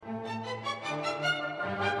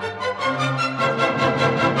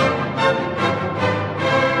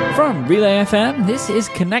From Relay FM, this is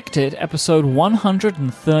Connected, episode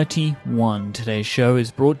 131. Today's show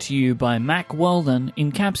is brought to you by Mack Weldon,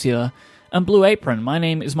 Incapsula, and Blue Apron. My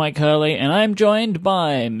name is Mike Hurley, and I'm joined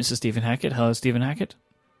by Mr. Stephen Hackett. Hello, Stephen Hackett.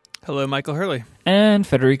 Hello, Michael Hurley. And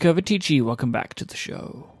Federico Viticci. Welcome back to the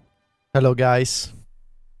show. Hello, guys.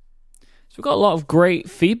 So we got a lot of great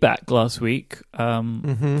feedback last week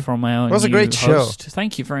from my own. It was a great host. show.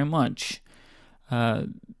 Thank you very much.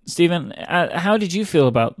 Stephen, how did you feel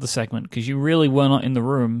about the segment? Because you really were not in the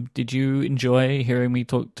room. Did you enjoy hearing me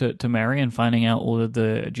talk to Mary and finding out all of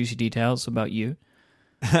the juicy details about you?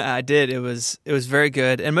 I did. It was very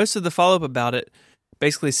good. And most of the follow-up about it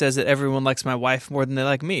basically says that everyone likes my wife more than they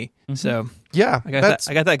like me. Mm-hmm. So yeah, I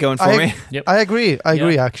got that going for me. Yep. I agree,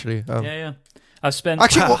 actually. Yeah. I've spent...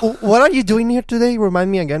 Actually, what are you doing here today?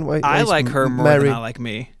 Remind me again. I like her more than I like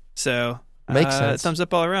me. So... Makes sense. Thumbs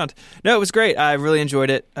up all around. No, it was great. I really enjoyed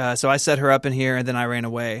it. So I set her up in here, and then I ran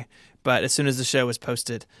away. But as soon as the show was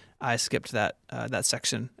posted, I skipped that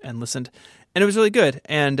section and listened, and it was really good.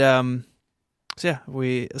 And so yeah,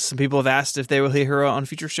 some people have asked if they will hear her on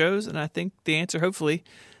future shows, and I think the answer, hopefully,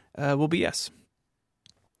 will be yes.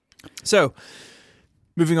 So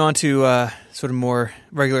moving on to sort of more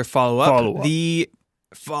regular follow-up. The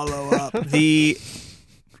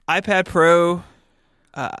iPad Pro.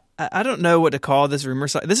 I don't know what to call this rumor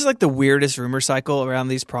cycle. This is like the weirdest rumor cycle around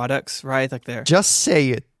these products, right? Like they're just say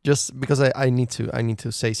it, just because I need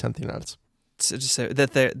to say something else. So just say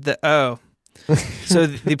that so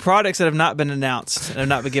the products that have not been announced and have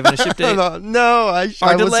not been given a ship date. No, I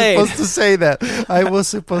was supposed to say that. I was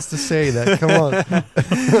supposed to say that. Come on.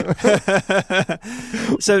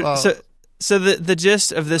 So the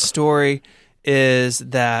gist of this story is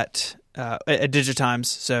that. At Digitimes,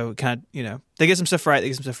 so kind of, they get some stuff right, they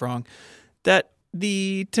get some stuff wrong, that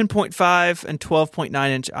the 10.5 and 12.9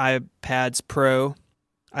 inch iPad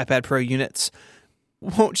Pro units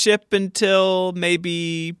won't ship until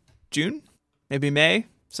maybe June, maybe May,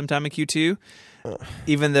 sometime in Q2,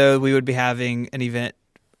 even though we would be having an event,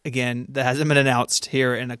 again, that hasn't been announced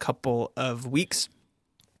here in a couple of weeks.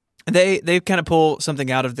 They kind of pull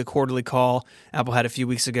something out of the quarterly call Apple had a few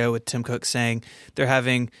weeks ago with Tim Cook saying they're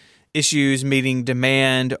having issues meeting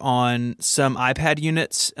demand on some iPad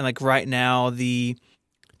units. And like right now, the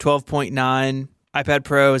 12.9 iPad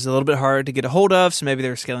Pro is a little bit hard to get a hold of. So maybe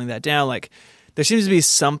they're scaling that down. Like there seems to be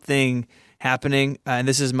something happening. And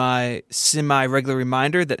this is my semi-regular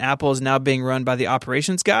reminder that Apple is now being run by the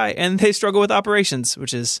operations guy. And they struggle with operations,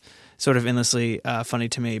 which is sort of endlessly funny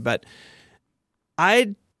to me. But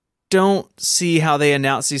I don't see how they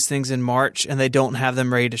announce these things in March and they don't have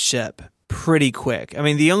them ready to ship pretty quick. I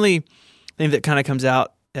mean, the only thing that kind of comes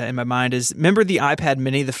out in my mind is, remember the iPad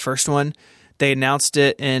mini, the first one? They announced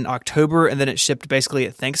it in October and then it shipped basically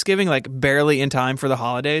at Thanksgiving, like barely in time for the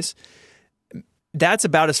holidays. That's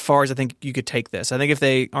about as far as I think you could take this. I think if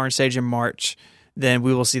they are on stage in March, then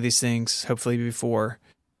we will see these things hopefully before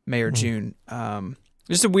May or June.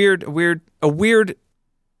 Just a weird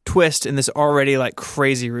twist in this already like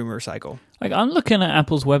crazy rumor cycle. Like, I'm looking at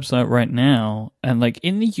Apple's website right now, and like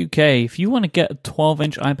in the UK, if you want to get a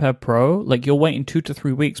 12-inch iPad Pro, like you're waiting 2 to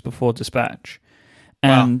 3 weeks before dispatch.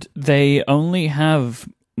 And they only have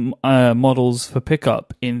models for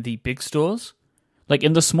pickup in the big stores. Like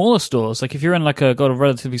in the smaller stores, like if you're in like got a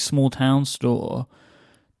relatively small town store,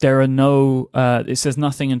 there are no, it says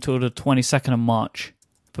nothing until the 22nd of March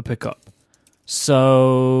for pickup.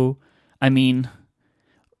 So, I mean,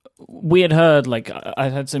 we had heard, like, I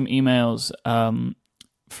had some emails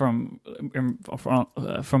from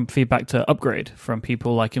feedback to Upgrade from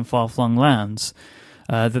people like in far-flung lands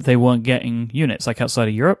that they weren't getting units like outside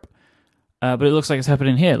of Europe. But it looks like it's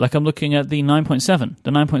happening here. Like I'm looking at the 9.7.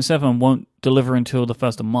 The 9.7 won't deliver until the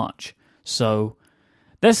 1st of March. So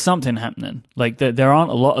there's something happening. Like there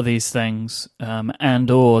aren't a lot of these things,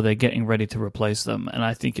 and or they're getting ready to replace them. And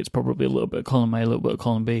I think it's probably a little bit of column A, a little bit of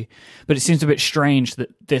column B. But it seems a bit strange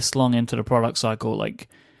that this long into the product cycle, like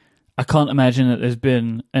I can't imagine that there's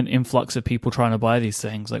been an influx of people trying to buy these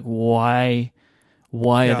things. Like why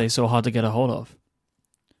are they so hard to get a hold of?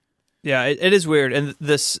 Yeah, it is weird. And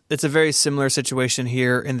it's a very similar situation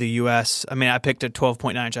here in the US. I mean, I picked a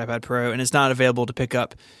 12.9 inch iPad Pro and it's not available to pick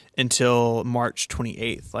up until March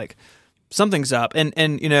 28th. Like something's up. And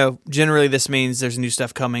generally this means there's new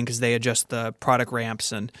stuff coming because they adjust the product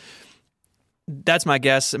ramps. And that's my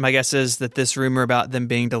guess. My guess is that this rumor about them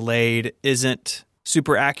being delayed isn't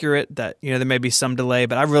super accurate, that, there may be some delay,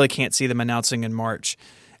 but I really can't see them announcing in March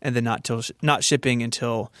and then not shipping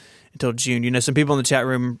until June. Some people in the chat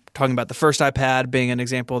room talking about the first iPad being an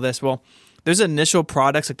example of this. Well, there's initial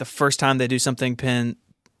products, like the first time they do something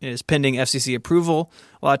is pending FCC approval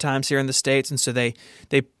a lot of times here in the States. And so they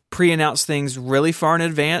pre-announce things really far in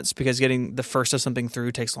advance because getting the first of something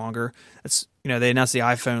through takes longer. It's, they announced the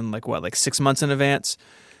iPhone like 6 months in advance.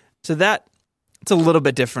 So it's a little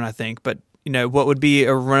bit different, I think. But, what would be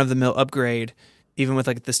a run-of-the-mill upgrade, even with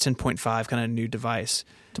like this 10.5 kind of new device.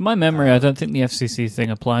 To my memory, I don't think the FCC thing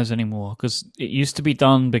applies anymore because it used to be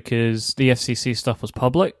done because the FCC stuff was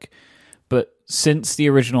public. But since the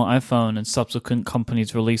original iPhone and subsequent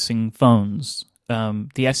companies releasing phones, the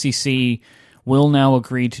FCC will now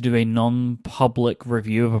agree to do a non-public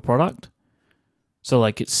review of a product. So,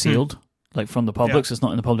 like, it's sealed, like, from the public, so it's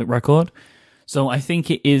not in the public record. So I think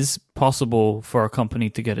it is possible for a company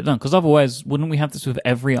to get it done. Because otherwise, wouldn't we have this with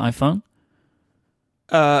every iPhone?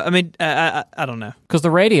 I don't know. Because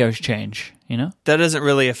the radios change, That doesn't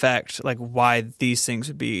really affect, like, why these things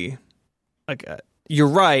would be, like... You're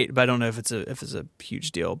right, but I don't know if it's a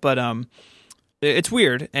huge deal. But it's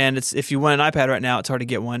weird, and if you want an iPad right now, it's hard to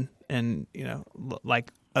get one. And like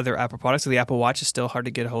other Apple products, the Apple Watch is still hard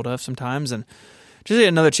to get a hold of sometimes. And just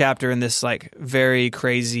another chapter in this like very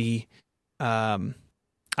crazy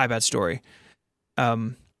iPad story.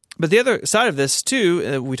 But the other side of this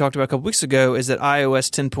too, we talked about a couple weeks ago, is that iOS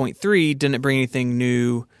 10.3 didn't bring anything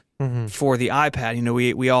new for the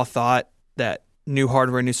iPad. We all thought that new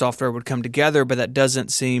hardware and new software would come together, but that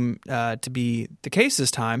doesn't seem to be the case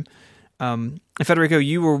this time. And Federico,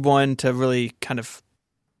 you were one to really kind of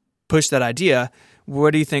push that idea.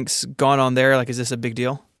 What do you think's gone on there? Like, is this a big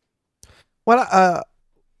deal? Well,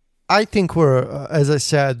 I think we're, as I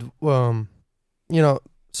said, some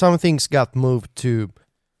things got moved to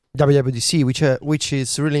WWDC, which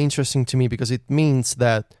is really interesting to me because it means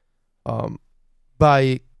that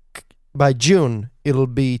by June it'll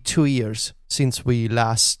be 2 years since we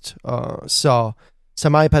last saw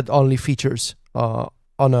some iPad-only features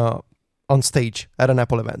on stage at an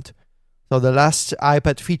Apple event. So the last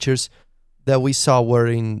iPad features that we saw were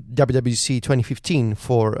in WWDC 2015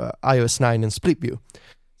 for iOS 9 and Split View.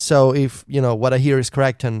 So if what I hear is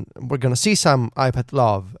correct, and we're gonna see some iPad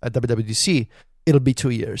love at WWDC, it'll be 2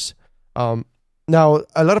 years. Now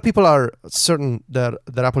a lot of people are certain that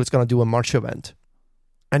Apple is gonna do a March event,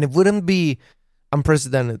 and it wouldn't be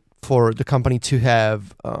unprecedented for the company to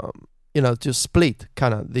have, to split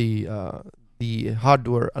kind of the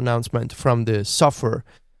hardware announcement from the software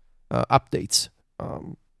updates.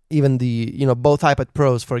 Even both iPad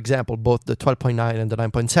Pros, for example, both the 12.9 and the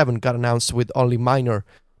 9.7 got announced with only minor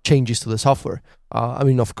changes to the software.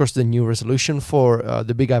 Of course, the new resolution for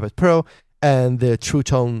the big iPad Pro and the True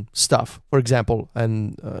Tone stuff, for example,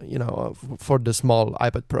 and for the small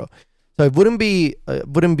iPad Pro. So it wouldn't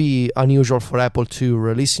be unusual for Apple to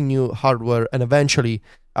release new hardware and eventually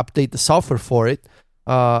update the software for it.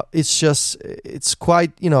 It's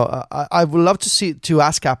quite, I would love to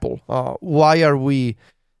ask Apple, why are we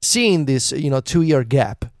seeing this 2-year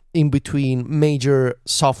gap in between major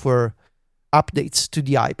software updates to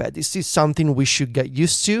the iPad? Is this something we should get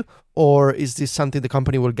used to, or is this something the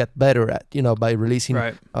company will get better at, by releasing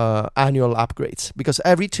annual upgrades? Because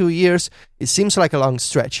every 2 years, it seems like a long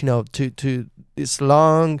stretch, to this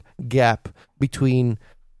long gap between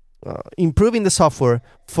improving the software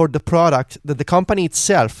for the product that the company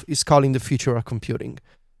itself is calling the future of computing.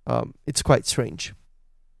 It's quite strange.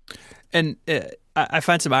 And I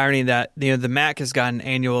find some irony that the Mac has gotten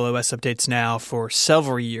annual OS updates now for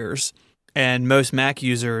several years, and most Mac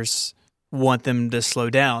users want them to slow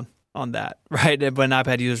down on that, right? But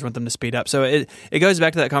iPad users want them to speed up. So it goes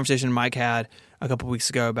back to that conversation Mike had a couple of weeks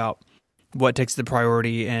ago about what takes the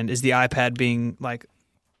priority, and is the iPad being like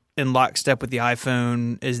in lockstep with the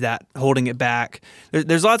iPhone? Is that holding it back?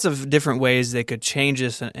 There's lots of different ways they could change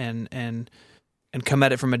this and come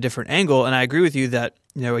at it from a different angle. And I agree with you that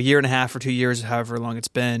a year and a half or 2 years, however long it's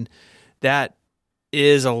been, that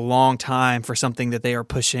is a long time for something that they are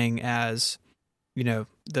pushing as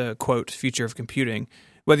the quote future of computing.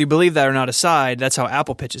 Whether you believe that or not aside, that's how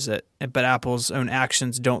Apple pitches it. But Apple's own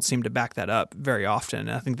actions don't seem to back that up very often.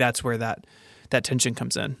 And I think that's where that tension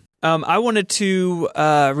comes in. I wanted to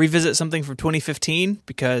revisit something from 2015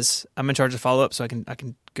 because I'm in charge of follow-up, so I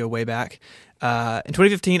can go way back. In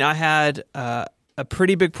 2015, I had a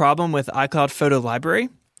pretty big problem with iCloud Photo Library.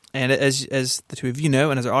 And as the two of you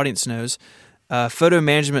know, and as our audience knows, photo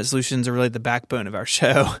management solutions are really the backbone of our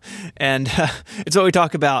show. And it's what we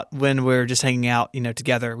talk about when we're just hanging out,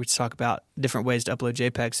 together. We just talk about different ways to upload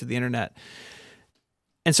JPEGs to the internet.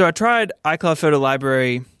 And so I tried iCloud Photo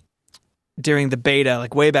Library during the beta,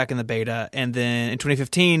 like way back in the beta. And then in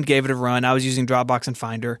 2015, gave it a run. I was using Dropbox and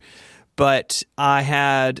Finder. But I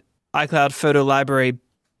had iCloud Photo Library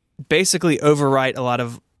basically overwrite a lot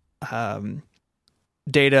of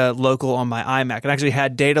data local on my iMac, and I actually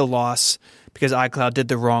had data loss because iCloud did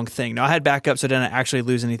the wrong thing. Now, I had backups, so I didn't actually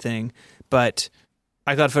lose anything, but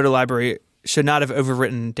iCloud Photo Library should not have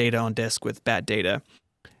overwritten data on disk with bad data.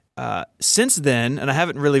 Since then, and I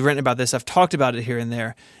haven't really written about this, I've talked about it here and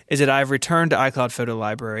there, is that I've returned to iCloud Photo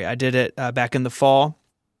Library. I did it back in the fall,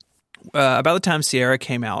 about the time Sierra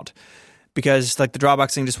came out, because like the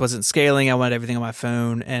Dropbox thing just wasn't scaling. I wanted everything on my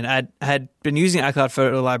phone, and I had been using iCloud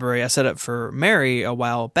Photo Library. I set up for Mary a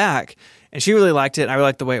while back, and she really liked it, and I really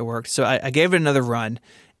liked the way it worked. So I gave it another run,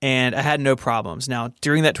 and I had no problems. Now,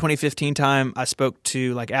 during that 2015 time, I spoke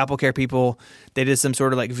to like AppleCare people. They did some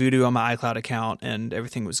sort of like voodoo on my iCloud account, and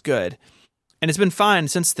everything was good. And it's been fine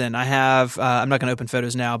since then. I have, I'm not going to open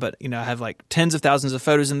photos now, but I have like tens of thousands of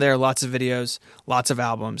photos in there, lots of videos, lots of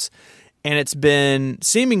albums. And it's been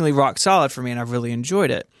seemingly rock solid for me, and I've really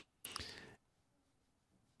enjoyed it.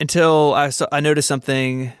 Until I noticed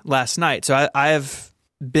something last night. So I have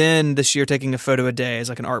been this year taking a photo a day as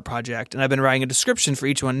like an art project, and I've been writing a description for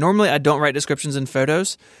each one. Normally I don't write descriptions in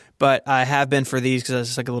photos, but I have been for these because it's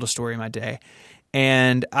just like a little story of my day.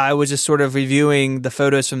 And I was just sort of reviewing the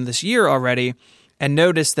photos from this year already, and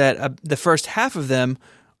noticed that the first half of them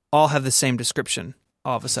all have the same description.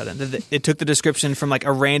 All of a sudden, it took the description from like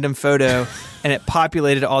a random photo, and it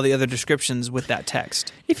populated all the other descriptions with that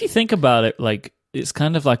text. If you think about it, like, it's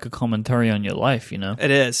kind of like a commentary on your life,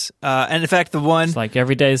 It is. And in fact, it's like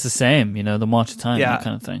every day is the same, the march of time, that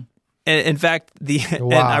kind of thing. And in fact,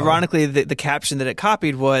 and ironically, the caption that it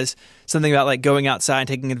copied was something about like going outside and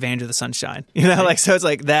taking advantage of the sunshine. Like, so it's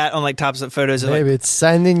like that on like tops of photos. Maybe it's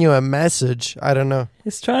sending you a message. I don't know.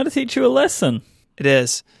 It's trying to teach you a lesson. It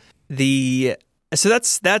is. So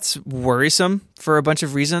that's worrisome for a bunch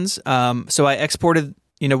of reasons. So I exported,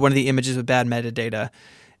 one of the images with bad metadata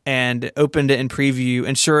and opened it in preview.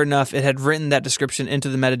 And sure enough, it had written that description into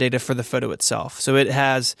the metadata for the photo itself. So it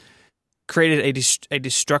has created a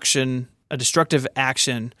destructive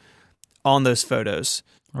action on those photos,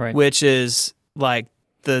 right? Which is like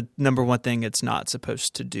the number one thing it's not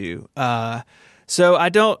supposed to do. So I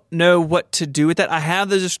don't know what to do with that. I have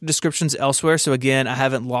the descriptions elsewhere. So again, I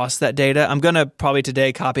haven't lost that data. I'm going to probably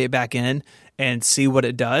today copy it back in and see what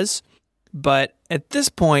it does. But at this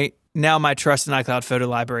point, now my trust in iCloud Photo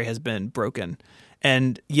Library has been broken.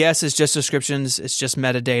 And yes, it's just descriptions. It's just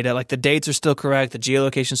metadata. Like the dates are still correct. The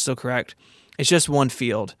geolocation is still correct. It's just one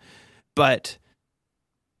field. But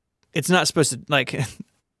it's not supposed to, like...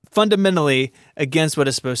 fundamentally against what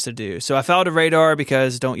it's supposed to do. So I filed a radar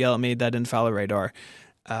because, don't yell at me that I didn't file a radar.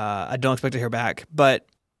 I don't expect to hear back, but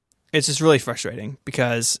it's just really frustrating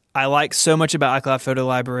because I like so much about iCloud Photo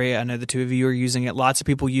Library. I know the two of you are using it. Lots of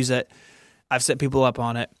people use it. I've set people up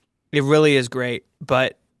on it. It really is great,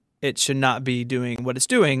 but it should not be doing what it's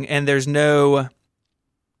doing. And there's no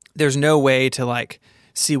way to like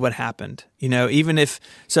see what happened, even if,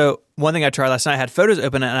 so one thing I tried last night, I had photos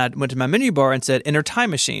open and I went to my menu bar and said, enter time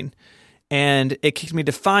machine. And it kicked me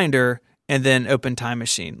to Finder and then open time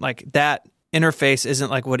machine. Like that interface isn't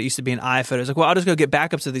like what it used to be in iPhotos. Like, well, I'll just go get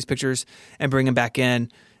backups of these pictures and bring them back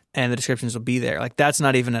in and the descriptions will be there. Like that's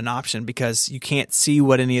not even an option because you can't see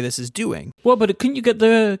what any of this is doing. Well, but couldn't you get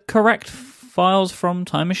the correct files from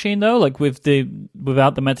Time Machine though? Like without the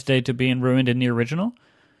metadata being ruined in the original?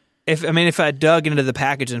 If I dug into the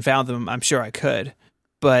package and found them, I'm sure I could.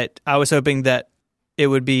 But I was hoping that it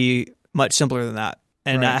would be much simpler than that.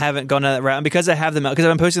 And right. I haven't gone down that route. And because I have them, because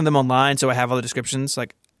I've been posting them online, so I have all the descriptions,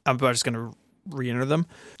 like I'm just going to re-enter them.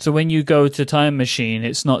 So when you go to Time Machine,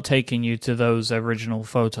 it's not taking you to those original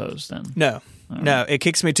photos then? No. Right. No, it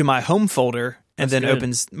kicks me to my home folder and then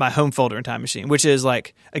opens my home folder in Time Machine, which is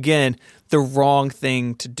like, again, the wrong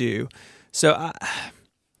thing to do. So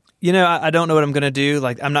I don't know what I'm going to do.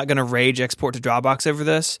 Like, I'm not going to rage export to Dropbox over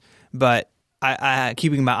this, but I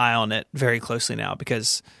keeping my eye on it very closely now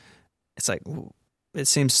because it's like it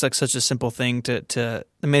seems like such a simple thing to.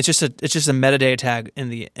 I mean, it's just a metadata tag in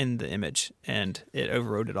the image, and it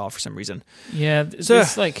overrode it all for some reason. Yeah, so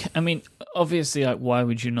it's like, I mean, obviously, like, why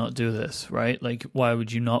would you not do this, right? Like, why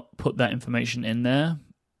would you not put that information in there?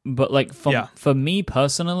 But like, for me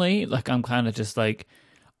personally, like, I'm kind of just like,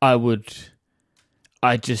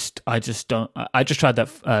 I just don't. I just tried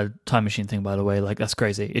that Time Machine thing, by the way. Like, that's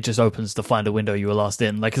crazy. It just opens the Finder window you were last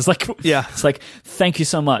in. Like, it's like, yeah, it's like, thank you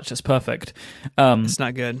so much. That's perfect. It's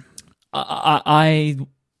not good. I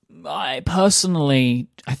personally,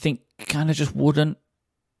 I think, kind of just wouldn't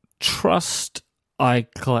trust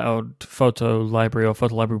iCloud Photo Library or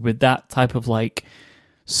Photo Library with that type of like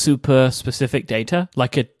super specific data,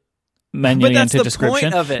 like a manually entered description.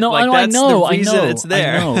 But that's the point of it. No, like, I know. The reason it's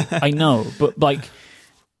there. I know. But like,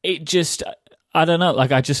 it just, I don't know.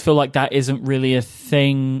 Like, I just feel like that isn't really a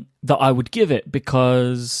thing that I would give it,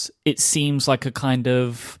 because it seems like a kind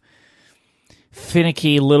of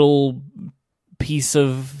finicky little piece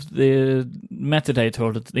of the metadata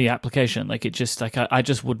or the application. Like, it just, like, I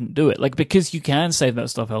just wouldn't do it. Like, because you can save that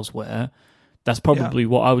stuff elsewhere, that's probably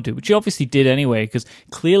what I would do, which you obviously did anyway, because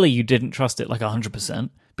clearly you didn't trust it like 100%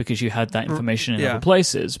 because you had that information in other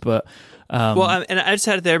places. But and I just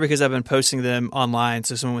had it there because I've been posting them online,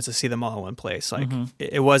 so someone wants to see them all in one place. Like,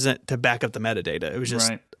 it wasn't to back up the metadata; it was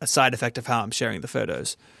just a side effect of how I'm sharing the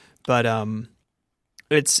photos. But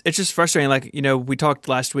it's just frustrating. Like, you know, we talked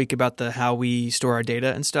last week about how we store our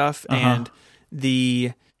data and stuff, and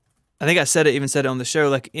I think I said it on the show.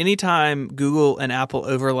 Like, anytime Google and Apple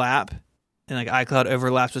overlap, and like iCloud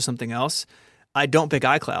overlaps with something else, I don't pick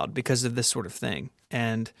iCloud because of this sort of thing.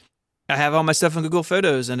 And I have all my stuff in Google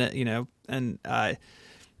Photos, and it's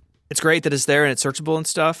great that it's there and it's searchable and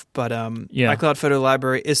stuff. But iCloud Photo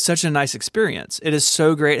Library is such a nice experience. It is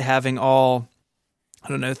so great having all,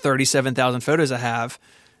 37,000 photos I have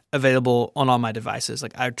available on all my devices.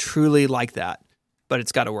 Like, I truly like that, but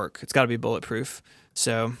it's got to work. It's got to be bulletproof.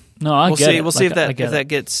 So we'll see. It. We'll see if that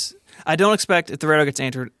gets. I don't expect, if the radar gets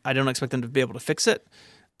answered, I don't expect them to be able to fix it.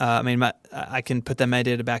 I can put that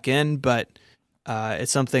metadata back in, but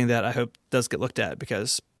it's something that I hope does get looked at,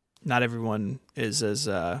 because not everyone is as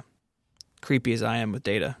creepy as I am with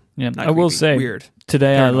data. Yeah, not I will creepy, say, weird.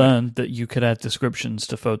 Today I learned that you could add descriptions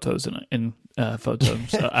to photos in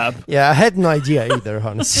Photos app. Yeah, I had no idea either,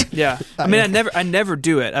 honestly. Yeah, I never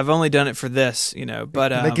do it. I've only done it for this,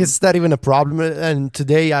 But like, it's not even a problem. And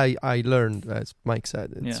today I learned, as Mike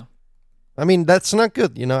said. I mean, that's not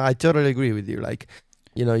good. I totally agree with you. Like,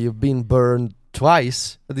 you've been burned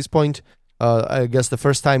twice at this point. I guess the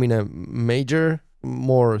first time in a major,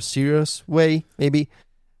 more serious way, maybe.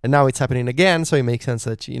 And now it's happening again, so it makes sense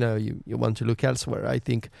that, you want to look elsewhere. I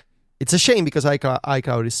think it's a shame, because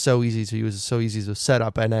iCloud is so easy to use, so easy to set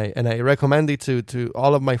up, and I recommend it to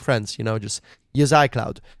all of my friends, just use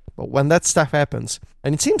iCloud. But when that stuff happens,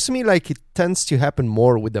 and it seems to me like it tends to happen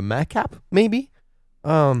more with the Mac app, maybe.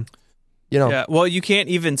 Yeah, well, you can't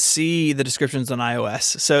even see the descriptions on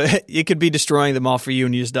iOS, so it could be destroying them all for you,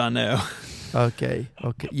 and you just don't know. Okay.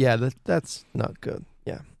 Yeah, that's not good.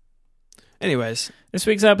 Yeah. Anyways, this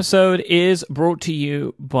week's episode is brought to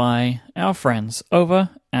you by our friends over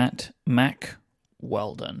at Mack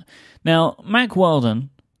Weldon. Now, Mack Weldon,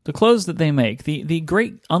 the clothes that they make, the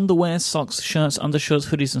great underwear, socks, shirts, undershirts,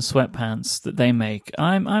 hoodies, and sweatpants that they make,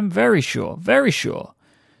 I'm very sure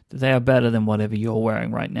that they are better than whatever you're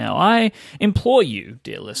wearing right now. I implore you,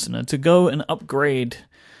 dear listener, to go and upgrade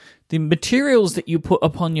the materials that you put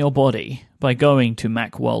upon your body by going to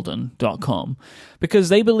MackWeldon.com, because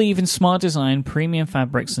they believe in smart design, premium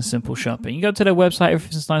fabrics, and simple shopping. You go to their website,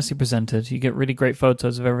 everything's nicely presented. You get really great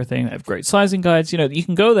photos of everything. They have great sizing guides. You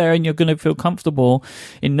can go there and you're going to feel comfortable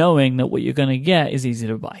in knowing that what you're going to get is easy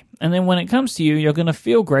to buy. And then when it comes to you, you're going to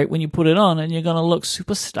feel great when you put it on, and you're going to look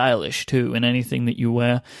super stylish too in anything that you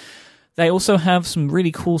wear. They also have some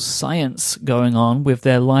really cool science going on with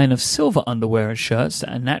their line of silver underwear and shirts that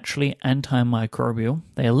are naturally antimicrobial.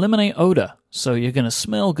 They eliminate odor, so you're going to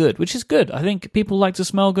smell good, which is good. I think people like to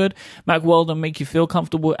smell good. Mack Weldon make you feel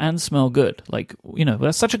comfortable and smell good. Like,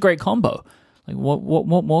 that's such a great combo. Like,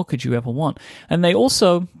 what more could you ever want? And they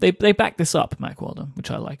also, they back this up, Mack Weldon,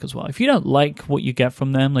 which I like as well. If you don't like what you get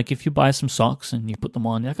from them, like if you buy some socks and you put them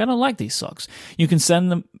on, you're like, I don't like these socks, you can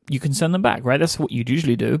send them back, right? That's what you'd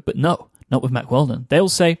usually do, but no, not with Mack Weldon. They'll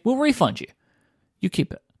say, we'll refund you. You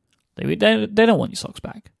keep it. They don't want your socks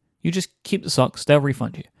back. You just keep the socks, they'll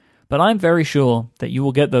refund you. But I'm very sure that you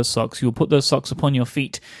will get those socks, you will put those socks upon your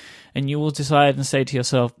feet, and you will decide and say to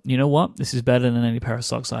yourself, you know what? This is better than any pair of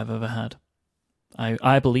socks I've ever had.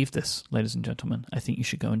 I believe this, ladies and gentlemen. I think you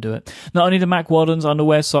should go and do it. Not only do Mack Weldon's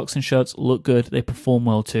underwear, socks, and shirts look good, they perform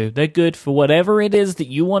well too. They're good for whatever it is that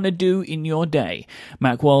you want to do in your day.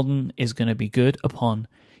 Mack Weldon is going to be good upon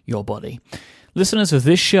your body. Listeners of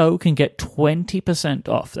this show can get 20%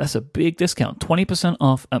 off. That's a big discount. 20%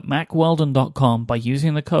 off at MackWeldon.com by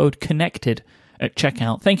using the code CONNECTED at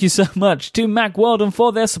checkout. Thank you so much to Mack Weldon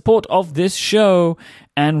for their support of this show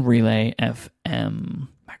and Relay FM.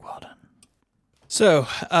 Mack Weldon. So,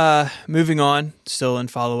 moving on, still in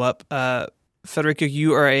follow-up, Federico,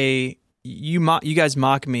 you guys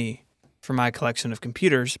mock me for my collection of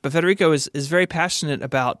computers, but Federico is very passionate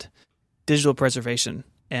about digital preservation,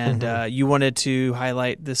 and you wanted to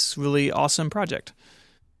highlight this really awesome project.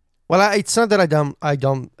 Well, it's not that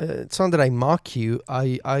it's not that I mock you.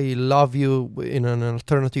 I love you in an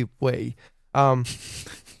alternative way.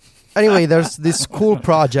 Anyway, there's this cool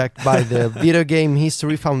project by the Video Game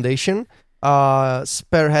History Foundation.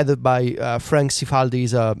 spearheaded by Frank Cifaldi.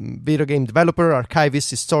 He's a video game developer, archivist,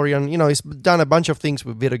 historian. He's done a bunch of things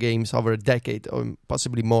with video games over a decade or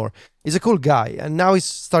possibly more. He's a cool guy, and now he's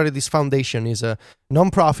started this foundation. He's a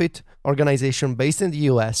non-profit organization based in the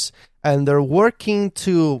US, and they're working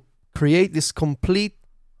to create this complete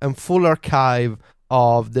and full archive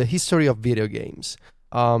of the history of video games.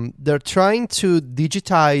 They're trying to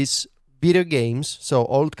digitize video games, so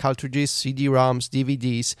old cartridges, CD-ROMs,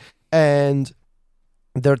 DVDs, and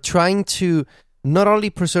they're trying to not only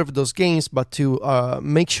preserve those games, but to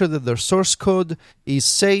make sure that their source code is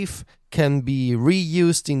safe, can be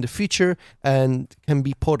reused in the future, and can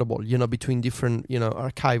be portable, between different,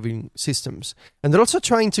 archiving systems. And they're also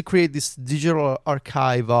trying to create this digital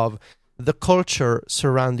archive of the culture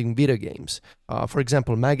surrounding video games. For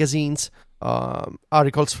example, magazines,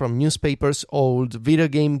 articles from newspapers, old video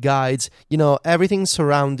game guides, everything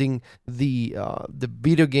surrounding the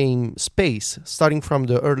video game space, starting from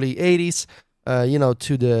the early 80s,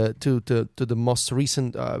 to the most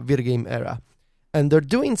recent video game era. And they're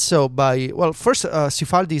doing so by, first,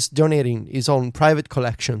 Cifaldi is donating his own private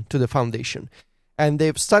collection to the foundation. And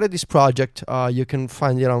they've started this project. You can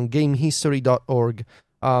find it on gamehistory.org.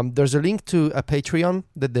 There's a link to a Patreon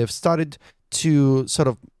that they've started to sort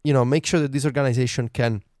of, make sure that this organization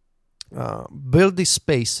can build this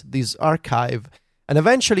space, this archive, and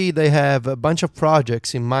eventually they have a bunch of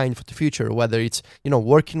projects in mind for the future, whether it's,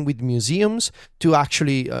 working with museums to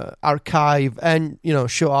actually archive and,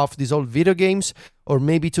 show off these old video games, or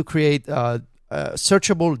maybe to create a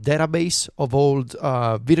searchable database of old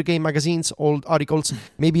video game magazines, old articles,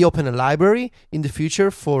 maybe open a library in the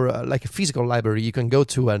future for like a physical library you can go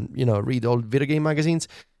to and, read old video game magazines.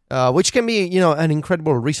 Which can be, an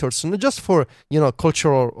incredible resource, not just for,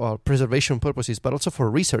 cultural preservation purposes, but also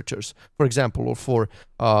for researchers, for example, or for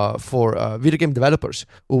video game developers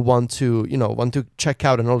who want to check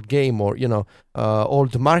out an old game, or,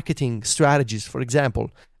 old marketing strategies, for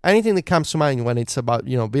example. Anything that comes to mind when it's about,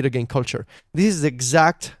 video game culture. This is the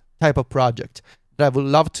exact type of project that I would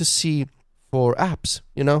love to see for apps,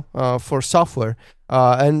 for software.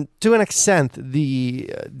 And to an extent,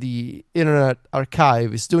 the Internet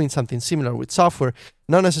Archive is doing something similar with software,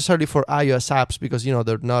 not necessarily for iOS apps, because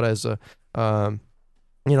they're not as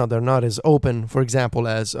they're not as open, for example,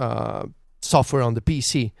 as software on the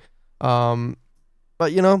PC.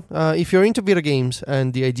 But if you're into video games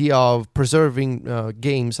and the idea of preserving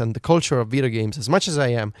games and the culture of video games as much as I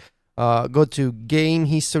am, go to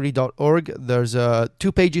gamehistory.org. There's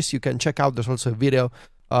 2 pages you can check out. There's also a video.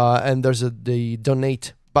 And there's the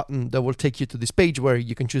donate button that will take you to this page where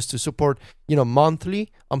you can choose to support, monthly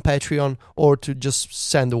on Patreon, or to just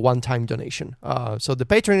send a one-time donation. So the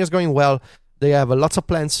Patreon is going well. They have lots of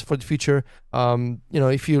plans for the future.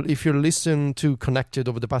 If you listen to Connected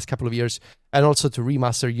over the past couple of years, and also to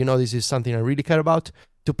Remaster, this is something I really care about,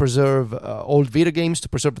 to preserve old video games, to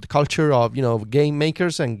preserve the culture of, game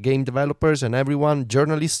makers and game developers and everyone,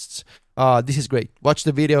 journalists. This is great. Watch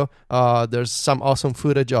the video. There's some awesome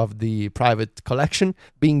footage of the private collection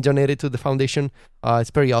being donated to the foundation.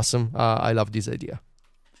 It's very awesome. I love this idea.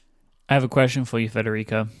 I have a question for you,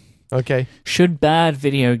 Federico. Okay. Should bad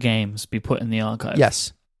video games be put in the archive?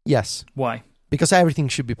 Yes. Why? Because everything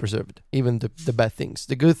should be preserved, even the bad things,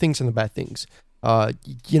 the good things and the bad things.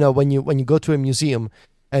 When you go to a museum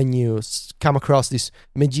and you come across this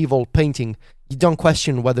medieval painting, you don't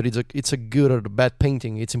question whether it's a good or a bad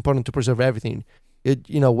painting. It's important to preserve everything.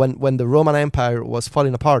 When the Roman Empire was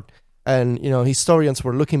falling apart, and historians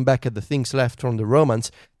were looking back at the things left from the Romans,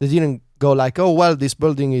 they didn't go like, oh well, this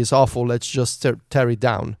building is awful, let's just tear it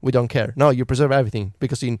down. We don't care. No, you preserve everything,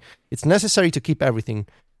 because it's necessary to keep everything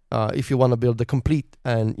if you want to build a complete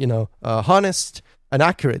and honest and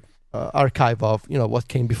accurate archive of what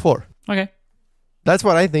came before. Okay, that's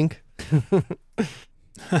what I think.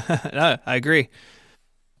 No, I agree.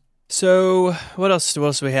 So what else do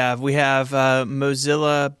we have? We have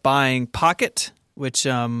Mozilla buying Pocket, which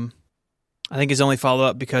I think is only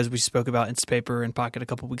follow-up because we spoke about Instapaper and Pocket a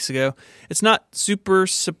couple weeks ago. It's not super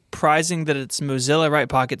surprising that it's Mozilla, right?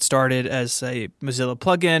 Pocket started as a Mozilla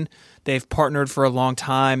plugin. They've partnered for a long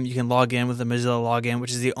time. You can log in with the Mozilla login,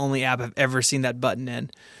 which is the only app I've ever seen that button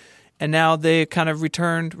in. And now they kind of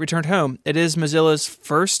returned home. It is Mozilla's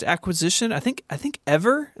first acquisition, I think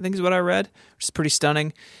ever, I think is what I read, which is pretty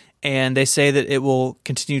stunning. And they say that it will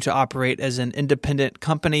continue to operate as an independent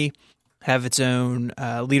company, have its own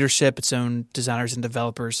leadership, its own designers and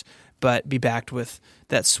developers, but be backed with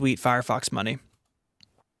that sweet Firefox money.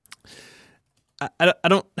 I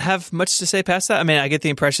don't have much to say past that. I mean, I get the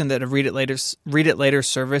impression that a read it later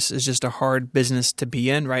service is just a hard business to be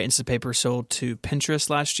in, right? Instapaper sold to Pinterest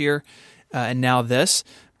last year. and now this.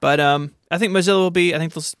 But I think Mozilla will be. I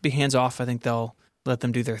think they'll be hands off. I think they'll let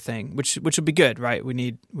them do their thing, which will be good, right? We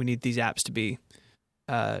need these apps to be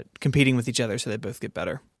competing with each other so they both get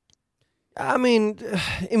better. I mean,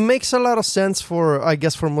 it makes a lot of sense for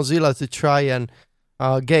Mozilla to try and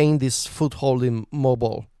gain this foothold in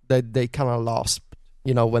mobile that they kind of lost.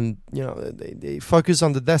 When they focus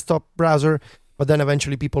on the desktop browser, but then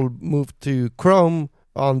eventually people move to Chrome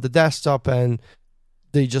on the desktop and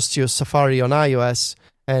they just use Safari on iOS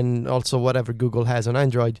and also whatever Google has on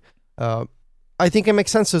Android. I think it makes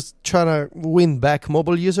sense to try to win back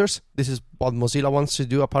mobile users. This is what Mozilla wants to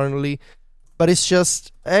do, apparently. But it's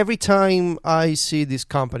just every time I see these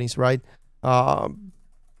companies, right,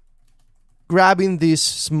 grabbing these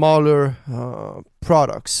smaller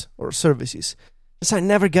products or services, I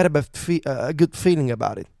never get a good feeling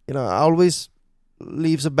about it. I always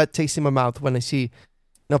leaves a bad taste in my mouth when I see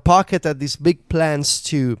Pocket had these big plans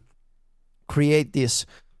to create this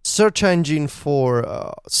search engine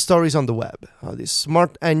for stories on the web, this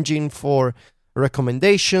smart engine for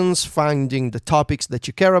recommendations, finding the topics that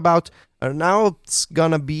you care about. And now it's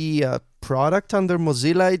gonna be a product under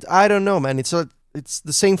Mozilla. I don't know, man. It's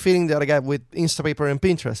the same feeling that I got with Instapaper and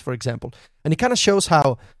Pinterest, for example. And it kind of shows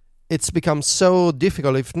how it's become so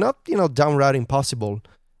difficult, if not, downright impossible,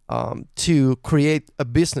 to create a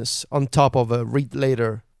business on top of a read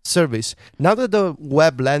later service. Now that the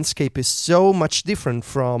web landscape is so much different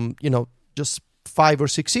from, just 5 or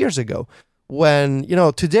 6 years ago, when,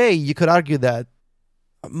 today you could argue that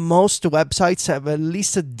most websites have at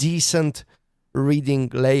least a decent reading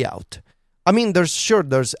layout. I mean,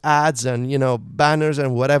 there's ads and, banners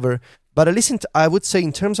and whatever, but at least I would say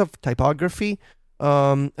in terms of typography,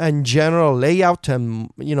 and general layout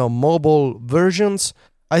and mobile versions,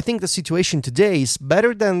 I think the situation today is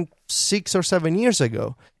better than 6 or 7 years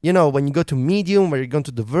ago. When you go to Medium, where you go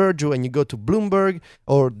to The Verge, when you go to Bloomberg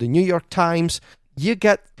or the New York Times, you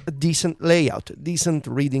get a decent layout, a decent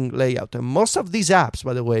reading layout. And most of these apps,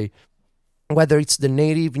 by the way, whether it's the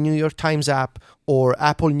native New York Times app or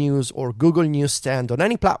Apple News or Google Newsstand on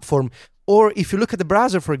any platform, or if you look at the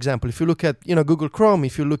browser, for example, if you look at Google Chrome,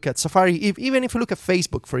 if you look at Safari, even if you look at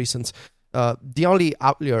Facebook, for instance, the only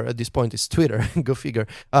outlier at this point is Twitter. Go figure.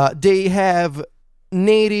 They have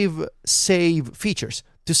native save features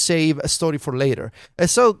to save a story for later. And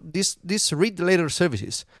so these read later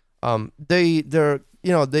services, they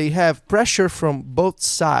have pressure from both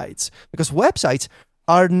sides because websites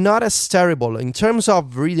are not as terrible in terms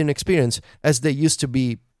of reading experience as they used to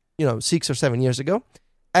be, 6 or 7 years ago.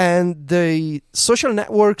 And the social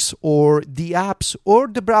networks or the apps or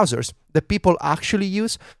the browsers that people actually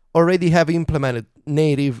use already have implemented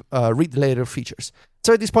native read later features.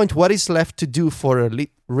 So at this point, what is left to do for a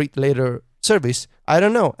read later service? I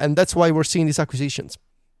don't know. And that's why we're seeing these acquisitions.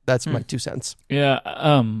 That's my 2 cents. Yeah.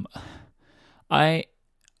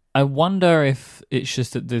 I wonder if it's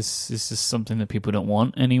just that this is something that people don't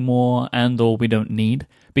want anymore or we don't need,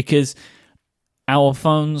 because our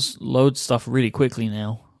phones load stuff really quickly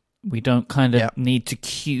now. We don't kind of need to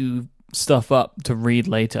queue stuff up to read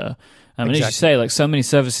later. And as you say, so many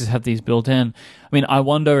services have these built in. I mean, I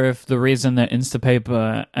wonder if the reason that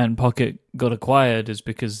Instapaper and Pocket got acquired is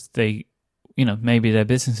because they, maybe their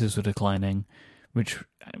businesses were declining, which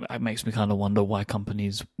makes me kind of wonder why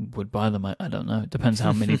companies would buy them. I don't know. It depends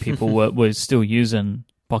how many people were still using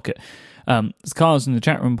Pocket. Carlos in the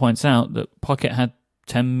chat room points out that Pocket had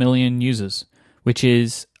 10 million users, which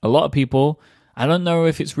is a lot of people. I don't know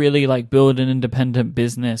if it's really like build an independent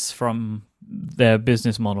business from their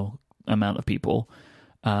business model amount of people.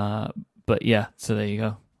 But yeah, so there you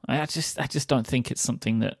go. I just don't think it's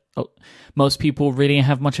something that most people really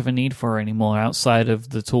have much of a need for anymore outside of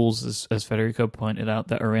the tools, as Federico pointed out,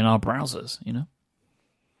 that are in our browsers,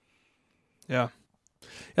 Yeah.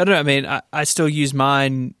 I don't know. I mean, I still use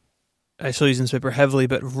mine. I still use Instapaper heavily,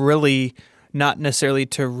 but really not necessarily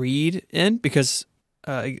to read in because,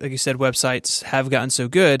 like you said, websites have gotten so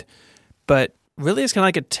good, but really it's kind of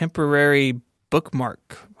like a temporary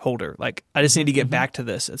bookmark holder. Like I just need to get back to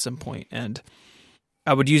this at some point. And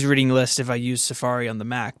I would use Reading List if I use Safari on the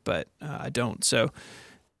Mac, but I don't. So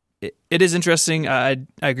it is interesting. I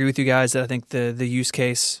agree with you guys that I think the use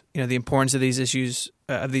case, the importance of these issues,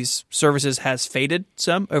 of these services has faded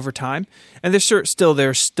some over time. And there's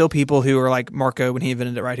still people who are like Marco when he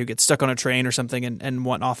invented it, right, who get stuck on a train or something and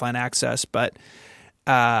want offline access. But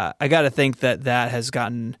I got to think that has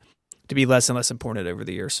gotten to be less and less important over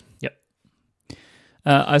the years. Yep.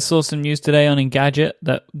 I saw some news today on Engadget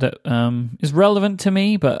that is relevant to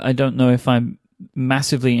me, but I don't know if I'm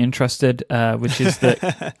massively interested, which is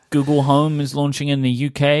that Google Home is launching in the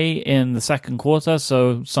UK in the second quarter.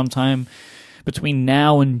 So sometime between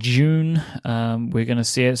now and June, we're going to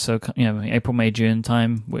see it. So, April, May, June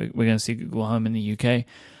time, we're going to see Google Home in the UK.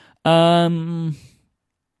 I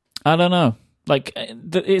don't know. Like,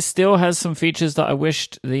 it still has some features that I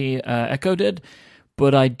wished the Echo did,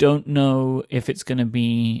 but I don't know if it's going to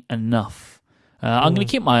be enough. I'm going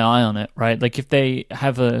to keep my eye on it, right? Like, if they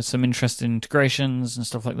have some interesting integrations and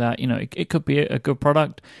stuff like that, it could be a good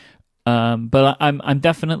product. But I'm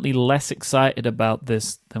definitely less excited about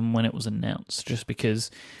this than when it was announced, just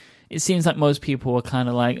because it seems like most people are kind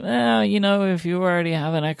of like, if you already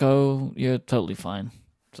have an Echo, you're totally fine.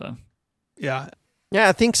 So, yeah. Yeah,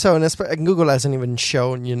 I think so. And Google hasn't even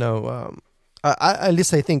shown, at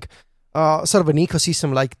least I think, sort of an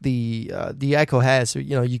ecosystem like the Echo has.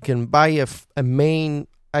 You can buy a main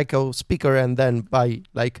Echo speaker and then buy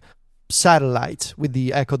like satellites with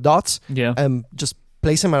the Echo Dots. Yeah. And just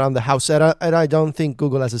place them around the house. And I don't think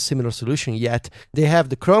Google has a similar solution yet. They have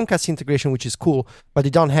the Chromecast integration, which is cool, but they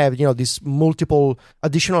don't have, these multiple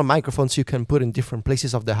additional microphones you can put in different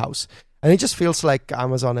places of the house. And it just feels like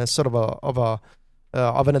Amazon has sort of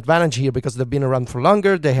an advantage here because they've been around for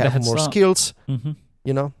longer. They have more skills.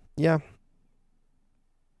 Mm-hmm. Yeah.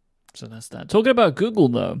 So that's that. Talking about Google,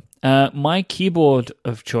 though, my keyboard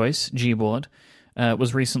of choice, Gboard,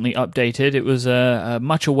 was recently updated. It was a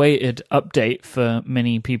much-awaited update for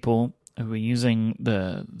many people who were using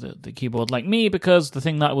the keyboard like me, because the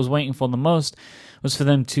thing that I was waiting for the most was for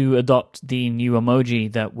them to adopt the new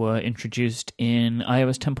emoji that were introduced in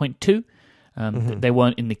iOS 10.2. They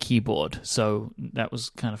weren't in the keyboard, so that was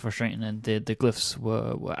kind of frustrating, and the glyphs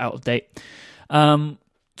were out of date.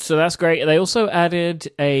 So that's great. They also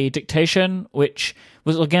added a dictation, which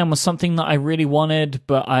was something that I really wanted,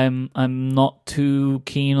 but I'm not too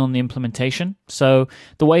keen on the implementation. So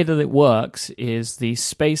the way that it works is the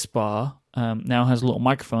space bar now has a little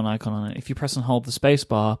microphone icon on it. If you press and hold the space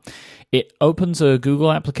bar, it opens a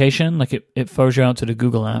Google application, like it throws you out to the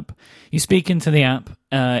Google app. You speak into the app,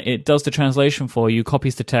 it does the translation for you,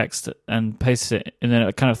 copies the text and pastes it, and then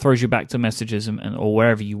it kind of throws you back to messages or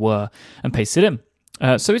wherever you were and pastes it in.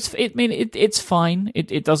 So it's fine.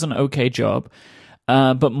 It does an okay job.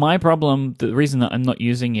 But my problem, the reason that I'm not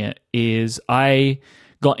using it, is I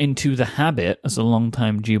got into the habit as a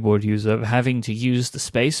long-time Gboard user of having to use the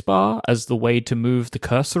space bar as the way to move the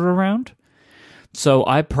cursor around. So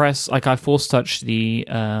I force touch the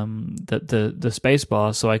space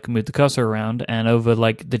bar so I can move the cursor around. And over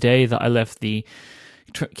like the day that I left the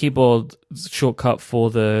keyboard shortcut for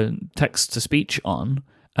the text to speech on,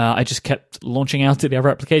 I just kept launching out to the other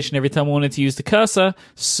application every time I wanted to use the cursor,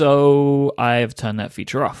 so I've turned that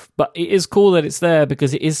feature off. But it is cool that it's there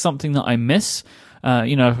because it is something that I miss.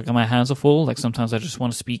 Like my hands are full. Like sometimes I just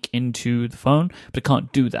want to speak into the phone, but I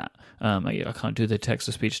can't do that. I can't do the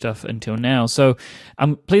text-to-speech stuff until now. So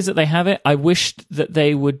I'm pleased that they have it. I wished that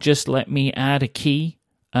they would just let me add a key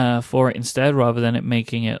for it instead, rather than it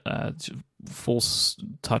making it force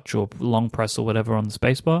touch or long press or whatever on the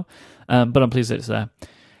spacebar. But I'm pleased that it's there.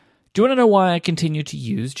 Do you want to know why I continue to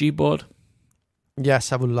use Gboard?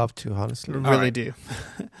 Yes, I would love to, honestly. Really do.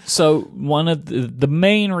 So one of the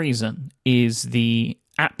main reason is the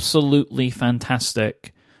absolutely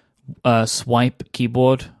fantastic swipe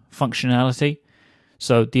keyboard functionality.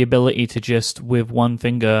 So the ability to just, with one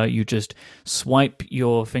finger, you just swipe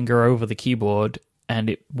your finger over the keyboard and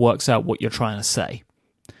it works out what you're trying to say.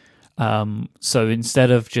 So instead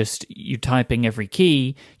of just you typing every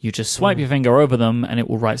key, you just swipe your finger over them and it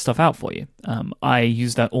will write stuff out for you. I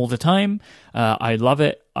use that all the time. I love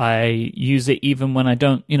it. I use it even when I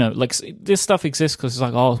don't, like this stuff exists because it's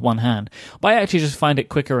like, it's one hand. But I actually just find it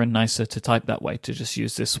quicker and nicer to type that way, to just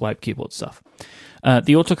use this swipe keyboard stuff.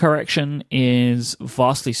 The autocorrection is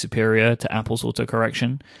vastly superior to Apple's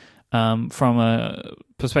autocorrection. From a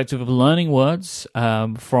perspective of learning words,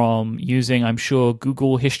 from using, I'm sure,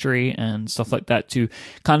 Google history and stuff like that to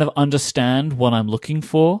kind of understand what I'm looking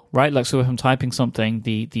for, right? Like, so if I'm typing something,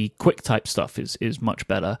 the quick type stuff is much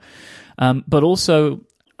better. But also,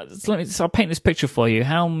 I'll paint this picture for you.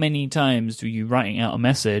 How many times do you writing out a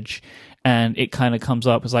message and it kind of comes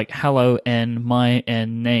up as like, hello, N, my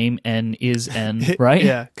N, name, N, is N, right?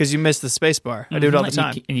 Yeah, because you miss the space bar. I do it all the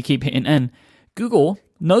time. And you keep hitting N. Google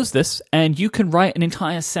knows this, and you can write an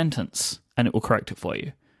entire sentence, and it will correct it for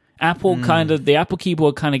you. The Apple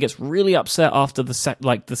keyboard kind of gets really upset after the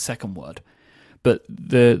second word, but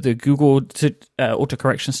the Google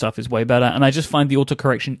autocorrection stuff is way better, and I just find the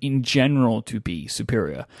autocorrection in general to be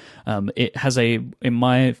superior. It has in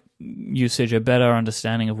my usage, a better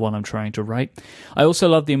understanding of what I'm trying to write. I also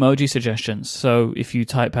love the emoji suggestions. So if you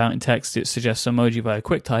type out in text, it suggests emoji via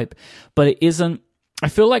QuickType, but it isn't. I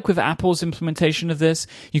feel like with Apple's implementation of this,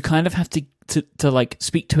 you kind of have to like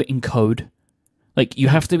speak to it in code. Like you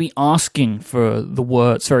have to be asking for the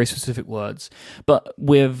words, very specific words. But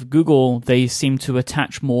with Google, they seem to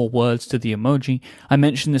attach more words to the emoji. I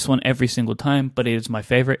mention this one every single time, but it is my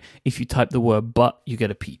favorite. If you type the word "but," you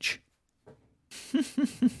get a peach.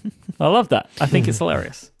 I love that. I think it's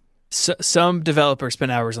hilarious. So, some developers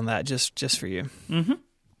spend hours on that just for you. Mm-hmm.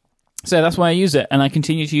 So that's why I use it, and I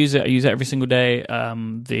continue to use it. I use it every single day.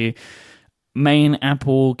 The main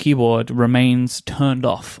Apple keyboard remains turned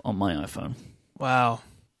off on my iPhone. Wow.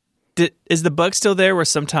 Is the bug still there where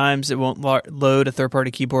sometimes it won't load a third-party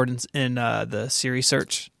keyboard in the Siri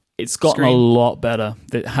search? It's gotten a lot better.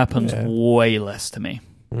 It happens way less to me.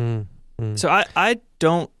 So I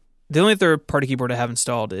don't... The only third-party keyboard I have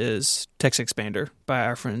installed is TextExpander by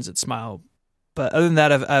our friends at Smile. But other than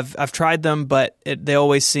that, I've tried them, but they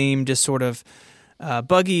always seem just sort of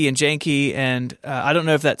buggy and janky, and I don't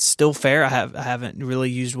know if that's still fair. I haven't really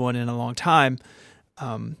used one in a long time.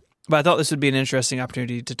 But I thought this would be an interesting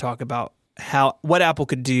opportunity to talk about what Apple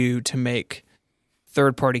could do to make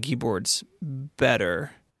third-party keyboards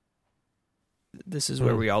better. This is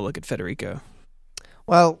where we all look at Federico.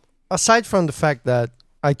 Well, aside from the fact that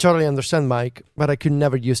I totally understand, Mike, but I could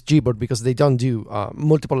never use Gboard because they don't do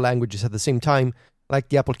multiple languages at the same time, like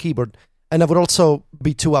the Apple keyboard. And I would also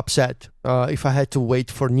be too upset if I had to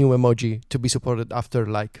wait for new emoji to be supported after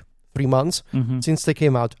like 3 months since they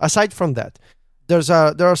came out. Aside from that,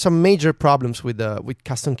 there are some major problems with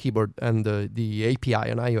custom keyboard and the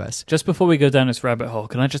API on iOS. Just before we go down this rabbit hole,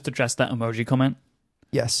 can I just address that emoji comment?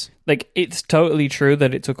 Yes. Like, it's totally true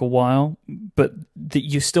that it took a while, but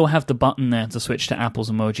you still have the button there to switch to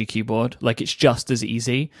Apple's emoji keyboard. Like, it's just as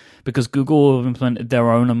easy because Google have implemented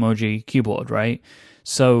their own emoji keyboard, right?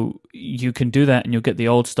 So you can do that and you'll get the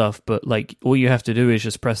old stuff, but like all you have to do is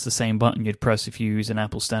just press the same button you'd press if you use an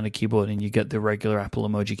Apple standard keyboard and you get the regular Apple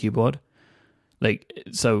emoji keyboard. Like,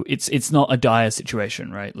 so it's not a dire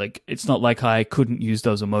situation, right? Like, it's not like I couldn't use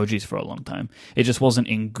those emojis for a long time. It just wasn't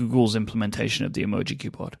in Google's implementation of the emoji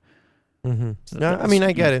keyboard. Mm-hmm. So yeah, I mean,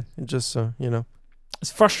 I get it. It just,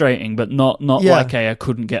 it's frustrating, but not like I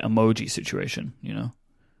couldn't get emoji situation,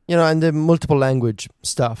 and the multiple language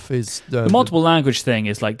stuff is the multiple language thing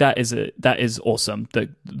is like that is awesome.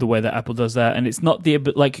 The way that Apple does that, and it's not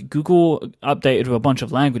like Google updated with a bunch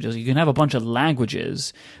of languages. You can have a bunch of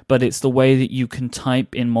languages, but it's the way that you can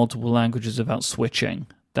type in multiple languages without switching.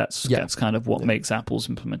 That's kind of what makes Apple's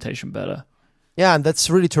implementation better. Yeah, and that's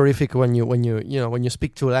really terrific when you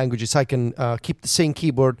speak two languages. I can keep the same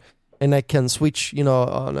keyboard and I can switch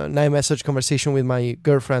on an iMessage conversation with my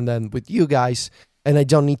girlfriend and with you guys. And I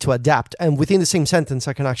don't need to adapt. And within the same sentence,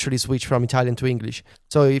 I can actually switch from Italian to English.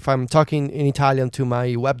 So if I'm talking in Italian to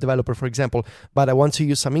my web developer, for example, but I want to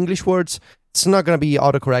use some English words, it's not going to be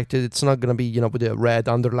autocorrected. It's not going to be, with a red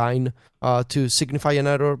underline to signify an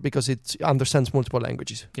error because it understands multiple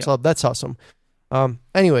languages. Yeah. So that's awesome.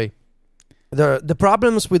 Anyway, the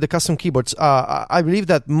problems with the custom keyboards, I believe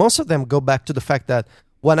that most of them go back to the fact that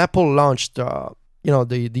when Apple launched, the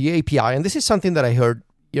API, and this is something that I heard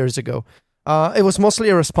years ago, it was mostly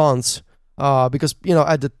a response because,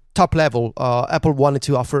 at the top level, Apple wanted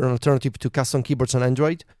to offer an alternative to custom keyboards on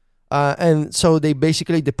Android. And so they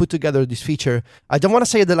put together this feature. I don't want to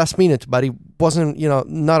say at the last minute, but it wasn't,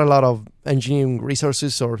 not a lot of engineering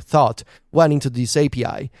resources or thought went into this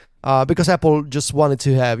API because Apple just wanted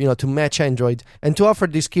to have, to match Android and to offer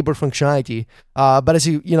this keyboard functionality. But as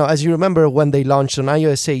you remember, when they launched on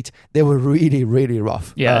iOS 8, they were really, really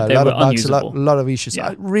rough. Yeah, they were of bugs, unusable. a lot of issues.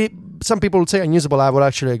 Yeah. Some people would say unusable. I would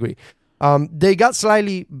actually agree. They got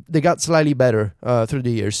slightly better through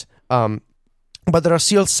the years. But there are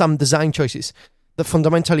still some design choices that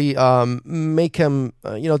fundamentally make them,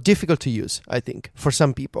 difficult to use, I think, for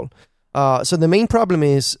some people. So the main problem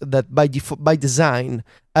is that by design,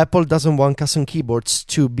 Apple doesn't want custom keyboards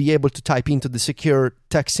to be able to type into the secure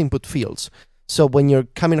text input fields. So when you're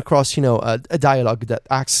coming across, a dialog that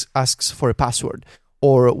asks for a password,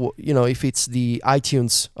 or, if it's the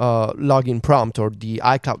iTunes login prompt or the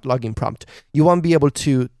iCloud login prompt, you won't be able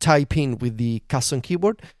to type in with the custom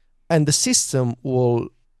keyboard, and the system will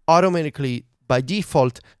automatically, by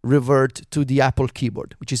default, revert to the Apple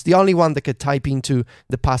keyboard, which is the only one that can type into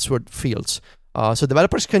the password fields. So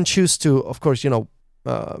developers can choose to, of course, in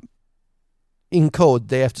code,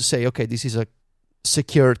 they have to say, okay, this is a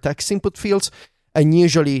secure text input fields, And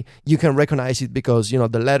usually you can recognize it because,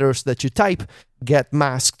 the letters that you type get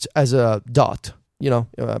masked as a dot,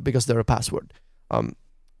 because they're a password.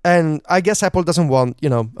 And I guess Apple doesn't want,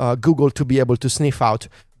 Google to be able to sniff out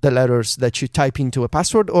the letters that you type into a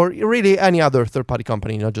password, or really any other third-party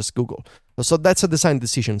company, not just Google. So that's a design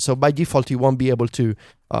decision. So by default, you won't be able to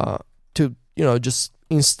just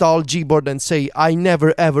install Gboard and say, I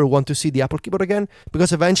never ever want to see the Apple keyboard again,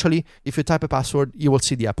 because eventually, if you type a password, you will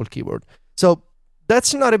see the Apple keyboard. So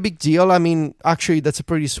that's not a big deal. I mean, actually, that's a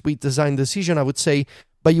pretty sweet design decision, I would say,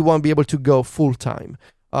 but you won't be able to go full time.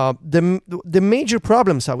 The major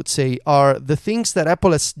problems, I would say, are the things that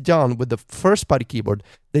Apple has done with the first-party keyboard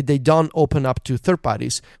that they don't open up to third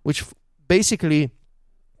parties, which basically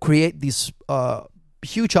create this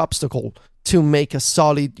huge obstacle to make a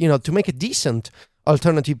solid, to make a decent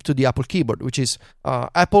alternative to the Apple keyboard, which is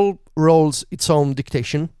Apple rolls its own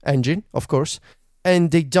dictation engine, of course,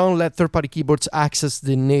 and they don't let third-party keyboards access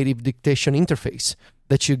the native dictation interface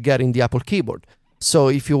that you get in the Apple keyboard. So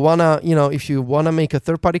if you wanna make a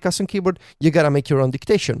third-party custom keyboard, you gotta make your own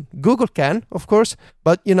dictation. Google can, of course,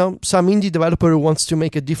 but some indie developer who wants to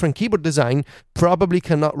make a different keyboard design probably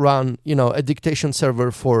cannot run a dictation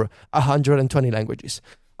server for 120 languages.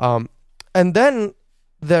 And then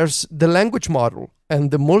there's the language model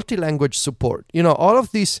and the multi-language support. All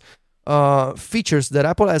of these features that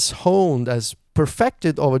Apple has honed, has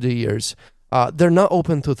perfected over the years. They're not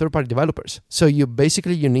open to third-party developers. So you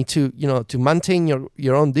need to, to maintain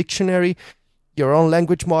your own dictionary, your own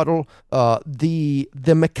language model, the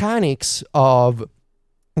mechanics of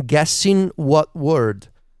guessing what word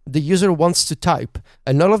the user wants to type,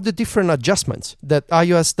 and all of the different adjustments that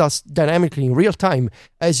iOS does dynamically in real time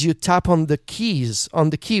as you tap on the keys on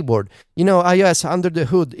the keyboard. iOS under the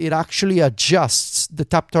hood, it actually adjusts the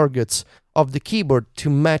tap targets of the keyboard to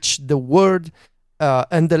match the word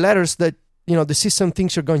and the letters that the system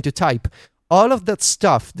thinks you're going to type. All of that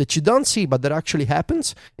stuff that you don't see but that actually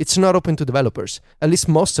happens, it's not open to developers, at least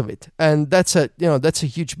most of it. And that's a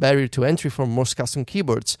huge barrier to entry for most custom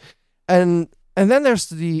keyboards. And then there's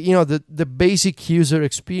the basic user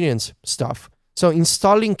experience stuff. So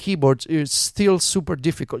installing keyboards is still super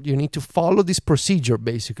difficult. You need to follow this procedure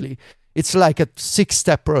basically. It's like a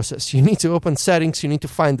 6-step process. You need to open settings, you need to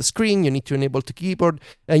find the screen, you need to enable the keyboard,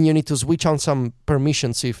 and you need to switch on some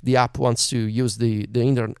permissions if the app wants to use the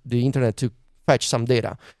internet to fetch some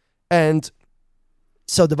data. And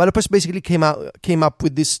so developers basically came up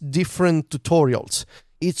with these different tutorials,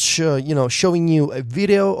 each showing you a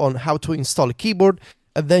video on how to install a keyboard,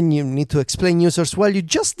 and then you need to explain users, well, you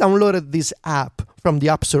just downloaded this app from the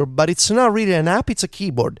App Store, but it's not really an app, it's a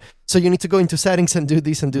keyboard. So you need to go into settings and do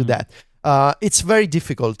this and do that. It's very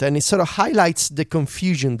difficult, and it sort of highlights the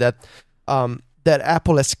confusion that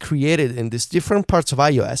Apple has created in these different parts of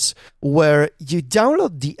iOS, where you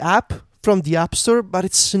download the app from the App Store, but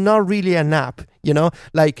it's not really an app.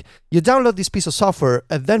 Like you download this piece of software,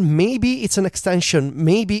 and then maybe it's an extension,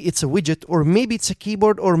 maybe it's a widget, or maybe it's a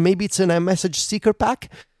keyboard, or maybe it's an iMessage sticker pack.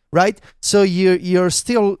 Right? So you're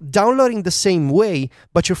still downloading the same way,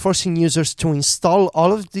 but you're forcing users to install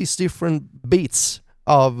all of these different bits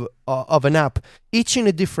of an app, each in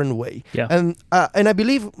a different way. Yeah. And I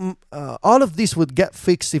believe all of this would get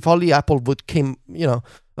fixed if only Apple would come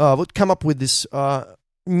up with this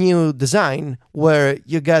new design where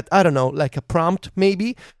you get, I don't know, like a prompt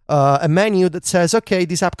maybe, a menu that says, okay,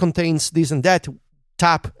 this app contains this and that.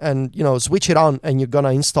 Tap and switch it on, and you're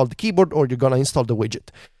gonna install the keyboard or you're gonna install the widget,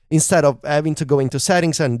 instead of having to go into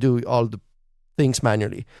settings and do all the things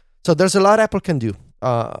manually. So there's a lot Apple can do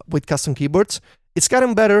with custom keyboards. It's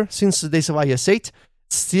gotten better since the days of iOS 8.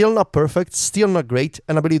 Still not perfect, still not great,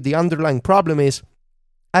 and I believe the underlying problem is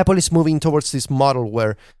Apple is moving towards this model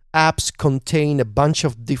where apps contain a bunch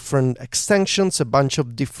of different extensions, a bunch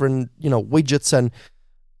of different widgets and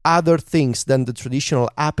other things than the traditional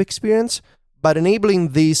app experience. But enabling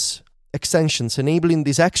these extensions, enabling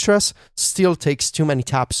these extras still takes too many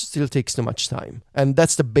taps, still takes too much time. And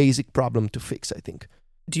that's the basic problem to fix, I think.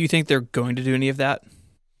 Do you think they're going to do any of that?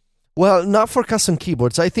 Well, not for custom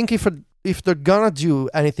keyboards. I think if they're going to do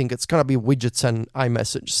anything, it's going to be widgets and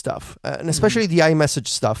iMessage stuff. And especially the iMessage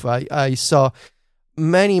stuff. I saw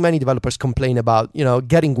many developers complain about,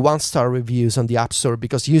 getting 1-star reviews on the App Store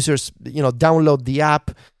because users, download the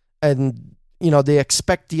app and they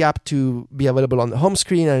expect the app to be available on the home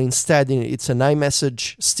screen, and instead it's an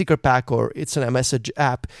iMessage sticker pack or it's an iMessage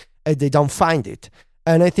app, and they don't find it.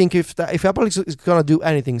 And I think if Apple is going to do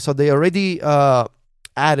anything, so they already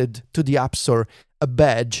added to the App Store a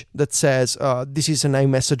badge that says this is an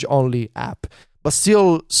iMessage only app, but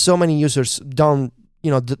still so many users don't,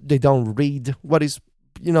 they don't read what is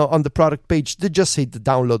on the product page, they just hit the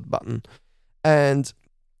download button. And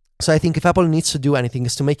so I think if Apple needs to do anything,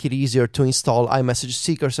 is to make it easier to install iMessage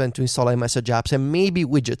stickers and to install iMessage apps and maybe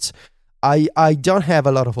widgets. I don't have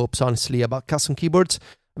a lot of hopes, honestly, about custom keyboards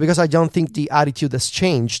because I don't think the attitude has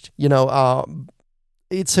changed.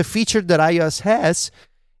 It's a feature that iOS has.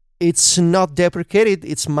 It's not deprecated,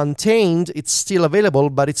 it's maintained, it's still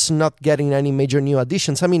available, but it's not getting any major new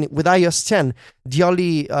additions. I mean, with iOS 10, the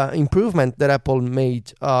only improvement that Apple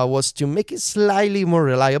made was to make it slightly more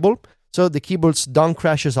reliable. So the keyboards don't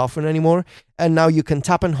crash as often anymore. And now you can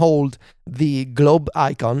tap and hold the globe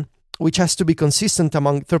icon, which has to be consistent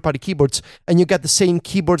among third-party keyboards, and you get the same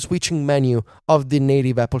keyboard switching menu of the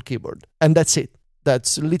native Apple keyboard. And that's it.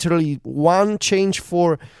 That's literally one fix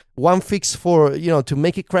for, to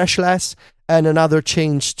make it crash less, and another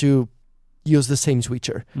change to use the same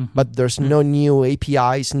switcher. Mm-hmm. But there's no new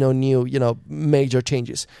APIs, no new, major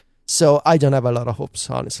changes. So I don't have a lot of hopes,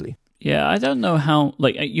 honestly. Yeah, I don't know how.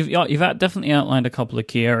 You've definitely outlined a couple of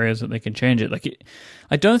key areas that they can change it.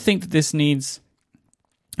 I don't think that this needs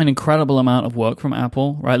an incredible amount of work from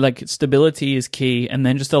Apple, right? Stability is key, and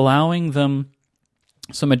then just allowing them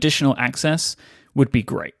some additional access would be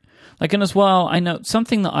great. And as well, I know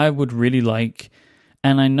something that I would really like,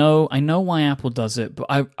 and I know why Apple does it,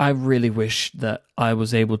 but I really wish that I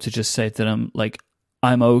was able to just say to them,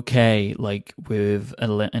 I'm okay, with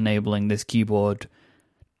enabling this keyboard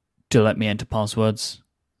to let me enter passwords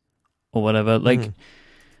or whatever.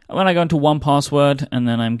 When I go into 1Password and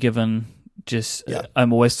then I'm given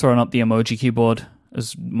I'm always throwing up the emoji keyboard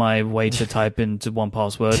as my way to type into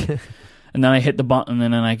 1Password. And then I hit the button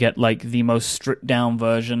and then I get the most stripped down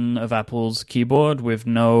version of Apple's keyboard with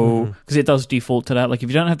no, because it does default to that. If you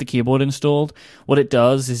don't have the keyboard installed, what it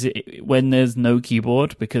does is when there's no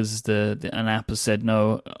keyboard, because an app has said,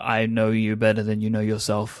 no, I know you better than you know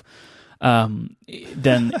yourself,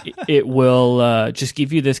 then it will just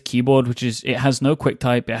give you this keyboard, it has no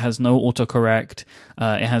QuickType, it has no autocorrect,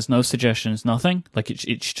 it has no suggestions, nothing.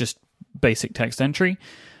 It's just basic text entry.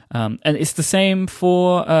 And it's the same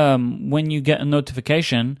for when you get a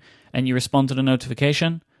notification and you respond to the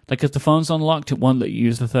notification. If the phone's unlocked, it won't let you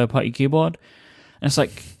use the third-party keyboard. And it's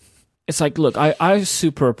like, look, I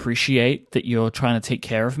super appreciate that you're trying to take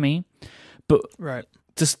care of me, but right.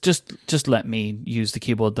 Just let me use the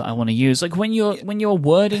keyboard that I want to use. When you're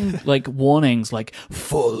wording warnings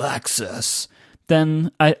full access,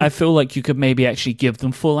 then I feel like you could maybe actually give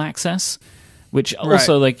them full access, which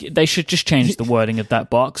also they should just change the wording of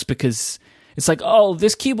that box, because it's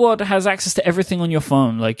this keyboard has access to everything on your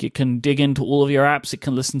phone. It can dig into all of your apps, it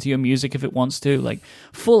can listen to your music if it wants to.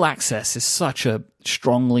 Full access is such a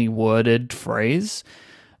strongly worded phrase.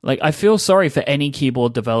 I feel sorry for any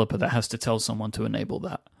keyboard developer that has to tell someone to enable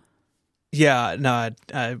that. Yeah, no,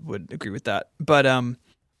 I would agree with that. But I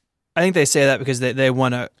think they say that because they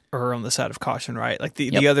want to err on the side of caution, right?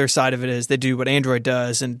 The other side of it is they do what Android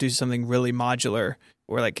does and do something really modular,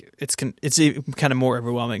 where it's kind of more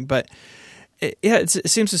overwhelming. But it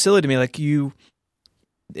seems so silly to me.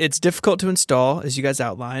 It's difficult to install, as you guys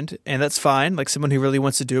outlined, and that's fine. Someone who really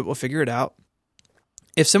wants to do it will figure it out.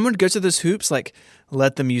 If someone goes to those hoops,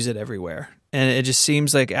 let them use it everywhere. And it just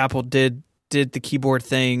seems like Apple did the keyboard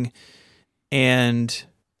thing and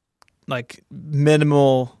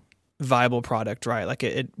minimal viable product, right?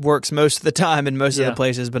 It works most of the time in most of the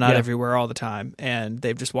places, but not everywhere all the time. And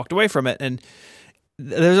they've just walked away from it. And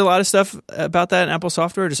there's a lot of stuff about that in Apple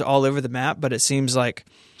software just all over the map, but it seems like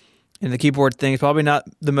in the keyboard thing, it's probably not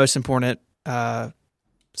the most important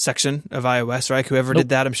section of iOS, right? Whoever did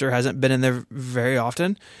that, I'm sure, hasn't been in there very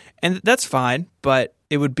often, and that's fine. But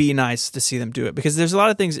it would be nice to see them do it, because there's a lot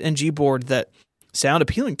of things in Gboard that sound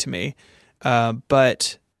appealing to me,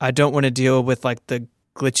 but I don't want to deal with the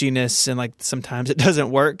glitchiness and sometimes it doesn't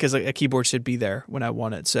work, because a keyboard should be there when I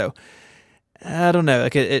want it. So I don't know.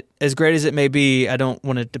 It as great as it may be, I don't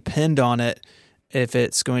want to depend on it if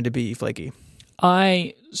it's going to be flaky.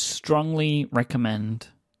 I strongly recommend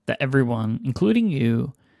that everyone, including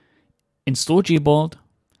you, install Gboard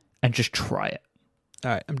and just try it.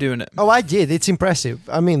 All right, I'm doing it. Oh, I did. It's impressive.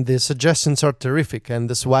 I mean, the suggestions are terrific, and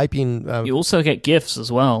the swiping... you also get GIFs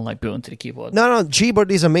as well, built into the keyboard. No,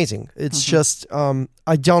 Gboard is amazing. It's just,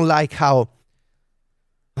 I don't like how...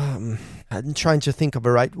 I'm trying to think of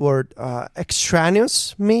a right word.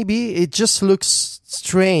 Extraneous, maybe? It just looks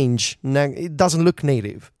strange. It doesn't look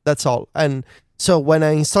native. That's all. And so when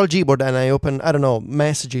I install Gboard and I open,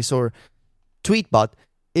 Messages or Tweetbot,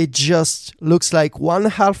 it just looks like one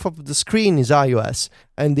half of the screen is iOS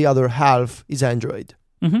and the other half is Android.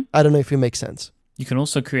 Mm-hmm. I don't know if it makes sense. You can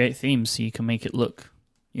also create themes so you can make it look,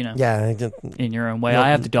 in your own way.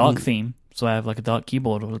 I have the dark theme so I have like a dark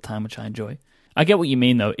keyboard all the time, which I enjoy. I get what you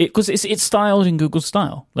mean though, because it's styled in Google's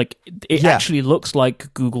style. Like it actually looks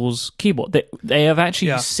like Google's keyboard. They have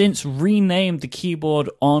actually since renamed the keyboard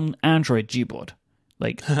on Android Gboard.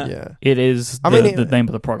 Like it is the name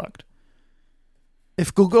of the product.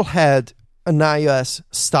 If Google had an iOS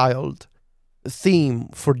styled theme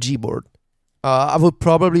for Gboard, I would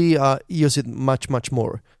probably use it much, much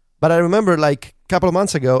more. But I remember like a couple of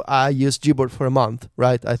months ago, I used Gboard for a month,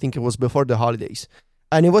 right? I think it was before the holidays.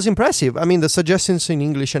 And it was impressive. I mean, the suggestions in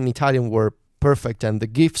English and Italian were perfect. And the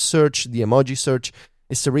GIF search, the emoji search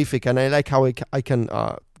is terrific. And I like how I can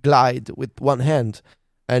glide with one hand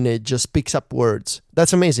and it just picks up words.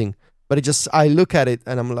 That's amazing. But I look at it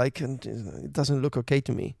and I'm like, it doesn't look okay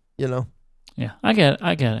to me, you know? Yeah, I get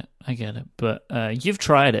it. But you've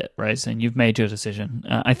tried it, right? And you've made your decision.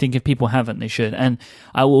 I think if people haven't, they should. And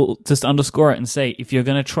I will just underscore it and say, if you're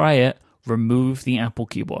going to try it, remove the Apple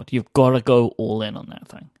keyboard. You've got to go all in on that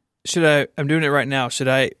thing. I'm doing it right now. Should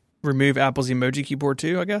I remove Apple's emoji keyboard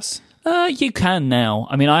too, I guess? You can now.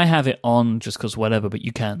 I mean, I have it on just because whatever, but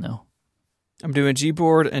you can now. I'm doing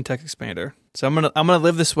Gboard and Text Expander. So I'm gonna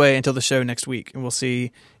live this way until the show next week, and we'll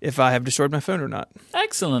see if I have destroyed my phone or not.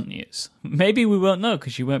 Excellent news. Maybe we won't know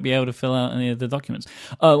because you won't be able to fill out any of the documents.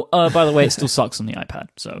 By the way, it still sucks on the iPad,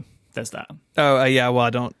 so there's that. Yeah.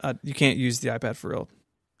 Well, you can't use the iPad for real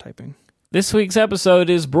typing. This week's episode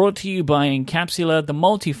is brought to you by Incapsula, the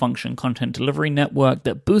multifunction content delivery network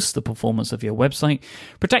that boosts the performance of your website,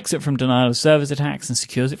 protects it from denial of service attacks, and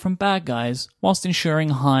secures it from bad guys, whilst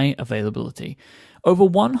ensuring high availability. Over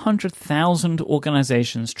 100,000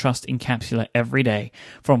 organizations trust Incapsula every day,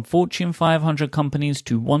 from Fortune 500 companies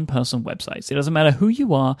to one-person websites. It doesn't matter who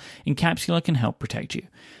you are, Incapsula can help protect you.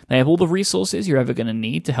 They have all the resources you're ever going to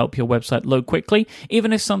need to help your website load quickly,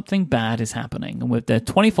 even if something bad is happening. And with their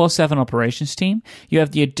 24/7 operations team, you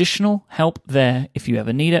have the additional help there if you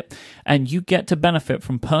ever need it, and you get to benefit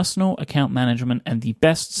from personal account management and the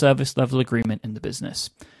best service level agreement in the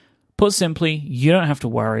business. Put simply, you don't have to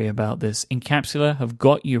worry about this. Incapsula have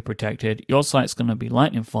got you protected. Your site's going to be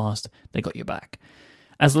lightning fast. They got your back.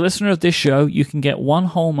 As a listener of this show, you can get 1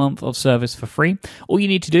 whole month of service for free. All you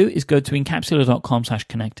need to do is go to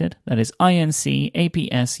incapsula.com/connected. That is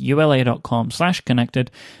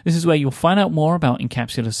incapsula.com/connected. This is where you'll find out more about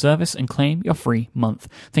Incapsula service and claim your free month.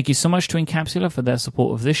 Thank you so much to Incapsula for their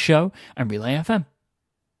support of this show and Relay FM.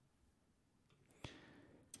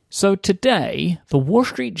 So today, the Wall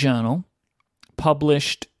Street Journal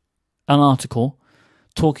published an article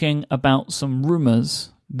talking about some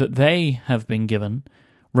rumors that they have been given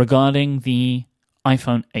regarding the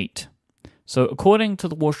iPhone 8. So according to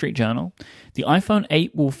the Wall Street Journal, the iPhone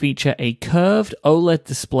 8 will feature a curved OLED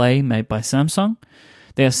display made by Samsung.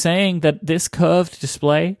 They are saying that this curved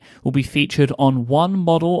display will be featured on one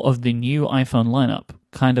model of the new iPhone lineup,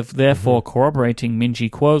 kind of therefore corroborating Min-Chi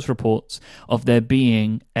Kuo's reports of there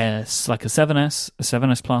being a 7S, a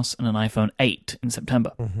 7S Plus, and an iPhone 8 in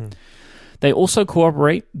September. They also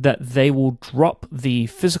corroborate that they will drop the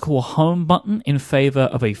physical home button in favor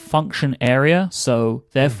of a function area, so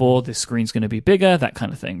therefore this screen's going to be bigger, that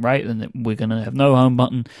kind of thing, right? And we're going to have no home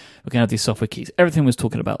button, we're going to have these software keys. Everything we was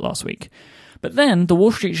talking about last week. But then the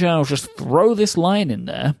Wall Street Journal just throw this line in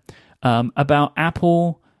there about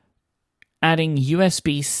Apple adding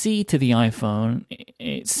USB-C to the iPhone.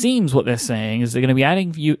 It seems what they're saying is they're going to be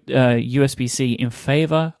adding USB-C in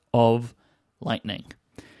favor of Lightning.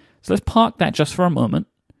 So let's park that just for a moment.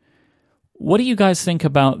 What do you guys think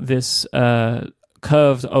about this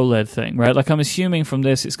curved OLED thing, right? Like, I'm assuming from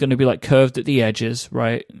this it's going to be like curved at the edges,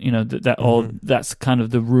 right? You know, that's kind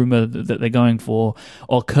of the rumor that they're going for.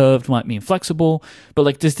 Or curved might mean flexible. But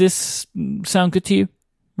like, does this sound good to you?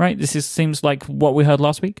 Right? Seems like what we heard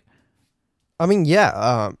last week. I mean,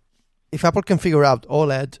 yeah. If Apple can figure out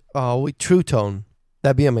OLED with True Tone,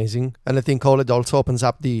 that'd be amazing. And I think OLED also opens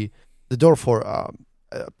up the door for a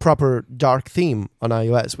proper dark theme on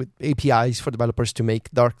iOS with APIs for developers to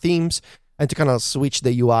make dark themes and to kind of switch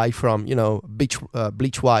the UI from,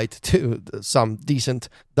 bleach white to some decent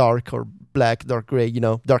dark or black, dark gray,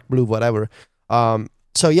 dark blue, whatever.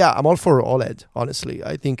 So yeah, I'm all for OLED, honestly.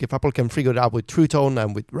 I think if Apple can figure it out with True Tone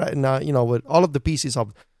and with Retina, with all of the pieces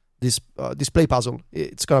of this display puzzle,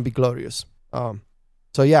 it's going to be glorious.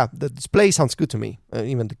 So yeah, the display sounds good to me.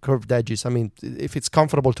 Even the curved edges. I mean, if it's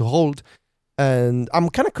comfortable to hold. And I'm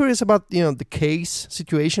kind of curious about, the case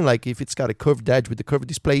situation, like if it's got a curved edge with the curved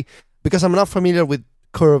display, because I'm not familiar with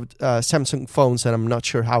curved Samsung phones, and I'm not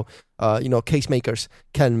sure how, case makers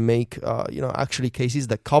can make, actually cases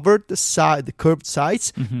that cover the curved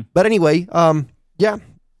sides. Mm-hmm. But anyway,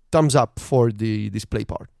 thumbs up for the display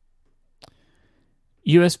part.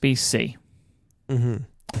 USB-C. Mhm.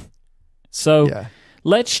 So Yeah.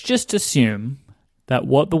 let's just assume that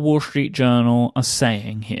what the Wall Street Journal are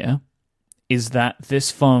saying here is that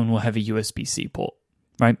this phone will have a USB-C port,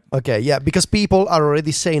 right? Okay, yeah, because people are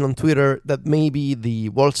already saying on Twitter that maybe the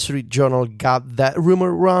Wall Street Journal got that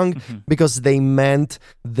rumor wrong because they meant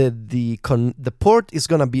that the port is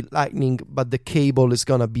gonna be Lightning, but the cable is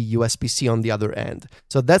gonna be USB-C on the other end.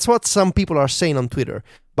 So that's what some people are saying on Twitter.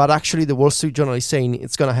 But actually, the Wall Street Journal is saying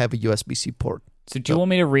it's gonna have a USB-C port. So do you want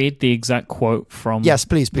me to read the exact quote from Yes,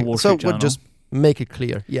 please. the Wall So Street Journal? we'll just make it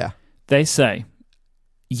clear. Yeah. They say,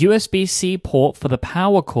 USB-C port for the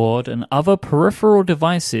power cord and other peripheral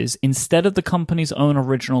devices instead of the company's own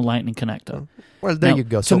original Lightning connector. Well, there Now, you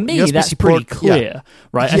go. To So me, USB-C that's pretty port, clear,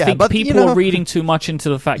 right? I Yeah, think but, people are reading too much into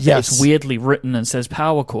the fact that it's Yes. weirdly written and says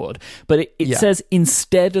power cord, but it Yeah. says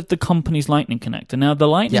instead of the company's Lightning connector. Now, the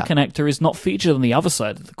Lightning Yeah. connector is not featured on the other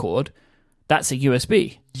side of the cord. That's a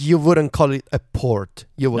USB You wouldn't call it a port.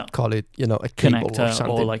 You would No. call it, a cable connector or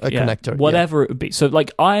something. or like a connector. whatever it would be. So,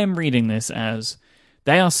 like, I am reading this as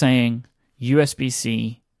they are saying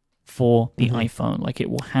USB-C for the iPhone. Like, it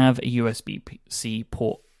will have a USB-C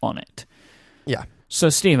port on it. Yeah. So,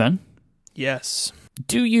 Stephen, Yes.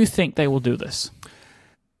 do you think they will do this?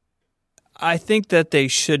 I think that they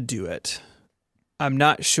should do it. I'm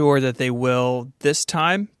not sure that they will this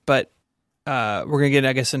time, but we're going to get,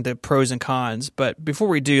 I guess, into pros and cons. But before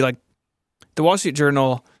we do, like, the Wall Street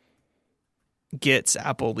Journal gets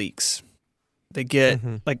Apple leaks. They get,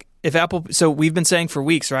 like, if Apple... So we've been saying for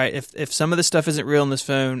weeks, right? If some of this stuff isn't real in this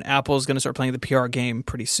phone, Apple's going to start playing the PR game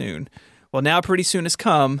pretty soon. Well, now pretty soon has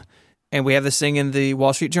come, and we have this thing in the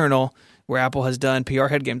Wall Street Journal where Apple has done PR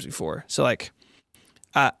head games before. So, like...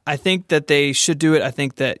 I think that they should do it. I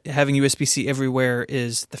think that having USB-C everywhere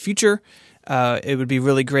is the future. It would be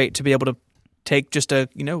really great to be able to take just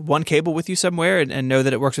one cable with you somewhere and know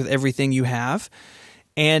that it works with everything you have.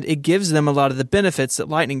 And it gives them a lot of the benefits that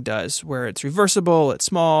Lightning does, where it's reversible, it's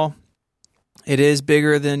small, it is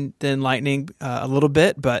bigger than Lightning a little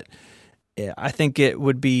bit, but I think it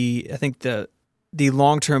would be. I think the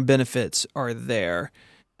long-term benefits are there.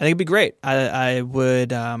 I think it'd be great. I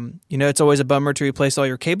would, it's always a bummer to replace all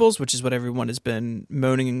your cables, which is what everyone has been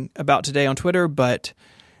moaning about today on Twitter. But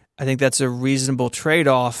I think that's a reasonable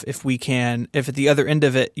trade-off if at the other end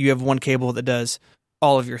of it, you have one cable that does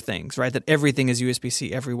all of your things, right? That everything is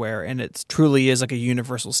USB-C everywhere, and it truly is like a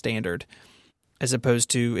universal standard as opposed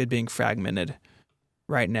to it being fragmented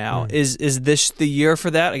right now. Is this the year for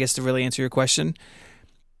that? I guess to really answer your question,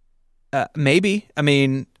 maybe. I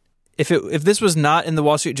mean, if this was not in the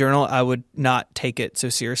Wall Street Journal, I would not take it so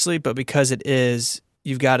seriously. But because it is,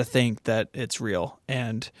 you've got to think that it's real.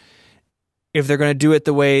 And if they're going to do it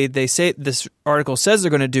the way they say, this article says they're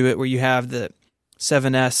going to do it, where you have the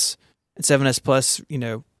 7S and 7S Plus,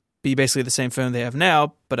 be basically the same phone they have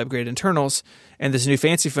now, but upgraded internals, and this new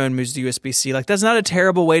fancy phone moves to USB-C. Like, that's not a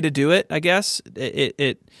terrible way to do it, I guess.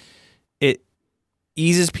 It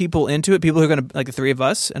eases people into it. People who are going to, like the three of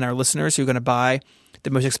us and our listeners who are going to buy the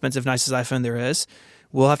most expensive, nicest iPhone there is,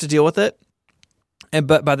 we'll have to deal with it.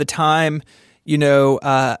 But by the time,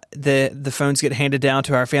 the phones get handed down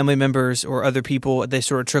to our family members or other people, they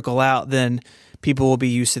sort of trickle out, then people will be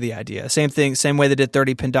used to the idea. Same thing, same way they did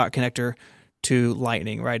 30-pin dot connector to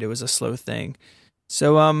Lightning, right? It was a slow thing.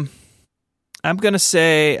 So I'm gonna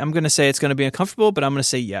say it's gonna be uncomfortable, but I'm gonna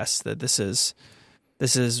say yes, that this is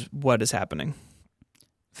what is happening.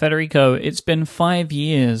 Federico, it's been 5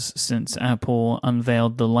 years since Apple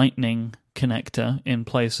unveiled the Lightning connector in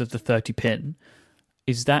place of the 30-pin.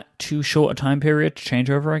 Is that too short a time period to change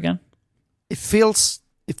over again? It feels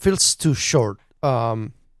too short.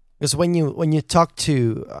 Because when you talk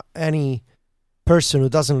to any person who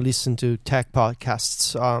doesn't listen to tech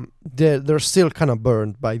podcasts, they're still kind of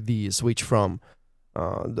burned by the switch from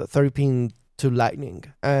the 30-pin to Lightning.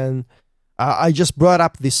 And I just brought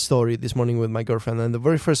up this story this morning with my girlfriend, and the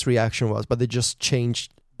very first reaction was, but they just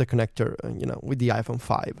changed the connector, with the iPhone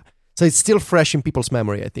 5. So it's still fresh in people's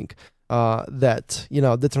memory, I think, that,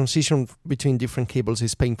 the transition between different cables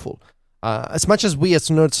is painful. As much as we as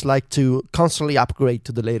nerds like to constantly upgrade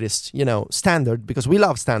to the latest, standard, because we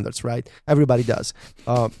love standards, right? Everybody does.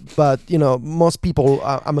 But, most people,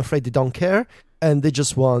 I'm afraid they don't care. And they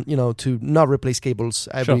just want, to not replace cables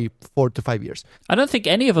every 4 to 5 years. I don't think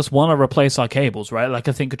any of us want to replace our cables, right? Like,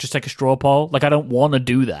 I think just take a straw poll. Like, I don't want to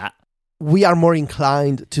do that. We are more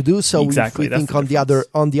inclined to do so. Exactly. If we think on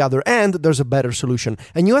the other end, there's a better solution.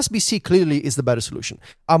 And USB-C clearly is the better solution.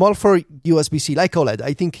 I'm all for USB-C, like OLED.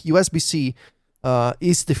 I think USB-C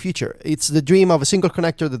is the future. It's the dream of a single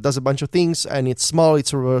connector that does a bunch of things, and it's small,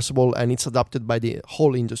 it's reversible, and it's adopted by the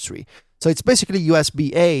whole industry. So it's basically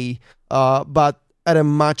USB-A, but at a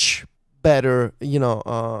much better,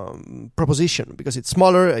 proposition, because it's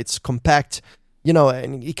smaller, it's compact,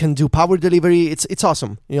 and it can do power delivery. It's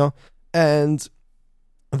awesome, And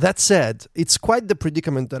that said, it's quite the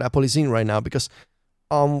predicament that Apple is in right now, because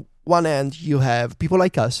on one end, you have people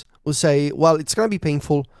like us who say, well, it's going to be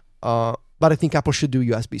painful, but I think Apple should do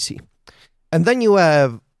USB-C. And then you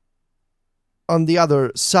have, on the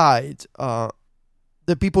other side,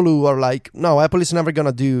 the people who are like, no, Apple is never going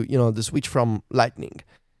to do, the switch from Lightning.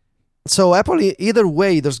 So Apple, either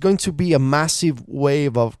way, there's going to be a massive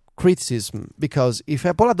wave of criticism, because if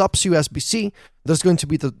Apple adopts USB-C, there's going to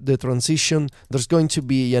be the transition. There's going to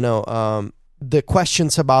be, the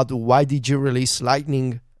questions about why did you release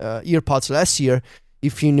Lightning earpods last year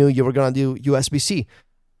if you knew you were going to do USB-C.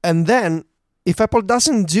 And then if Apple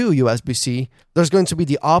doesn't do USB-C, there's going to be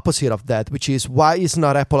the opposite of that, which is, why is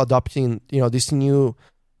not Apple adopting, this new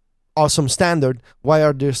awesome standard? Why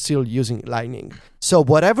are they still using Lightning? So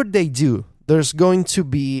whatever they do, there's going to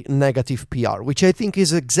be negative PR, which I think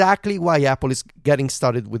is exactly why Apple is getting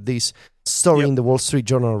started with this story in the Wall Street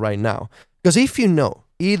Journal right now. Because if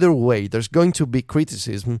either way, there's going to be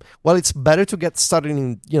criticism. Well, it's better to get started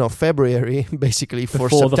in, February, basically, for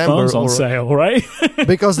before September. The phone's on sale, right?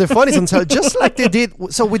 Because the phone is on sale, just like they did.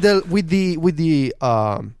 So with the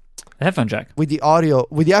headphone jack, with the audio,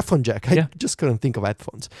 with the iPhone jack. I just couldn't think of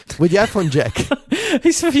headphones. With the iPhone jack,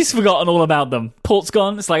 he's forgotten all about them. Port's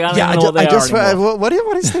gone. It's like, I don't know what they are anymore. What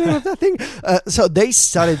is the name of that thing? So they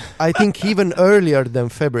started, I think, even earlier than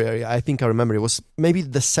February. I think I remember it was maybe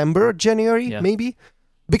December or January, maybe.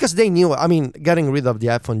 Because they knew, getting rid of the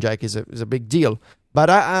iPhone jack is a big deal. But,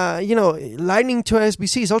 Lightning to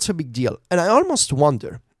USB-C is also a big deal. And I almost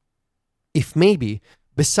wonder if maybe,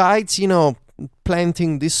 besides,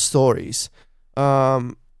 planting these stories,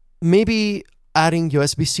 maybe adding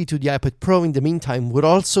USB-C to the iPad Pro in the meantime would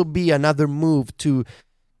also be another move to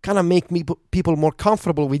kind of make people more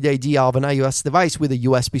comfortable with the idea of an iOS device with a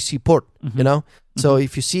USB-C port, So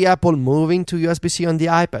if you see Apple moving to USB-C on the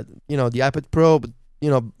iPad, the iPad Pro,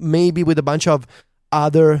 maybe with a bunch of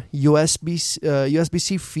other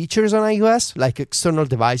USB-C features on iOS, like external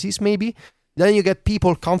devices maybe, then you get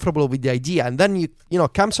people comfortable with the idea. And then,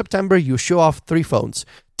 come September, you show off 3 phones.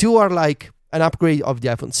 2 are like an upgrade of the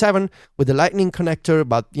iPhone 7 with the Lightning connector,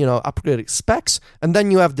 but, upgraded specs. And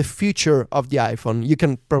then you have the future of the iPhone. You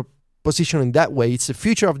can position in that way. It's the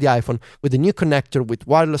future of the iPhone with a new connector with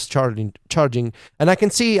wireless charging. And I can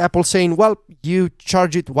see Apple saying, well, you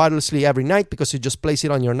charge it wirelessly every night because you just place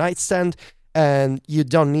it on your nightstand, and you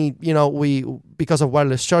don't need, because of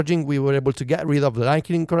wireless charging, we were able to get rid of the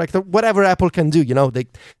Lightning connector. Whatever Apple can do,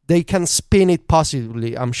 they can spin it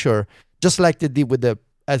positively, I'm sure, just like they did with the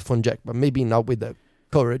headphone jack, but maybe not with the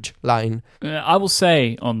Courage line. I will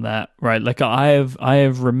say on that, right, like I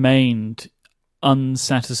have remained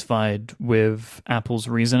unsatisfied with Apple's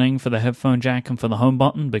reasoning for the headphone jack and for the home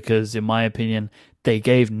button, because in my opinion they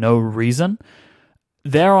gave no reason.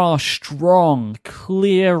 There are strong,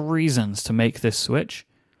 clear reasons to make this switch,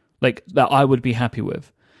 like, that I would be happy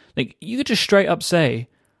with. Like, you could just straight up say,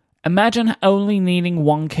 imagine only needing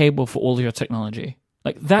one cable for all your technology.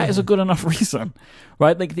 Like, that is a good enough reason,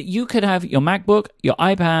 right? Like, that you could have your MacBook, your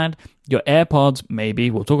iPad, your AirPods, maybe,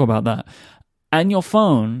 we'll talk about that, and your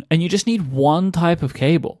phone, and you just need one type of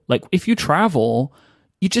cable. Like, if you travel,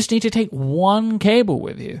 you just need to take one cable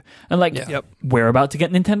with you. And we're about to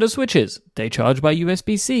get Nintendo Switches. They charge by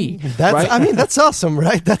USB-C. Right? That's awesome,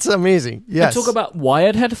 right? That's amazing. Yes. And talk about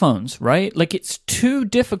wired headphones, right? Like, it's too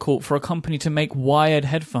difficult for a company to make wired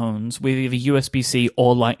headphones with either USB-C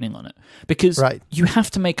or Lightning on it, because you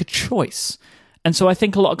have to make a choice. And so I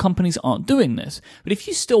think a lot of companies aren't doing this. But if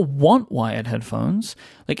you still want wired headphones,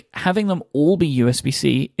 like, having them all be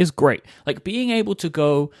USB-C is great. Like, being able to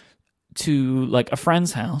go to, like, a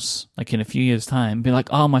friend's house, like, in a few years' time, be like,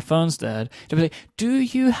 oh, my phone's dead. They'll be like, do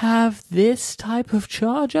you have this type of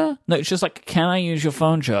charger? No, it's just like, can I use your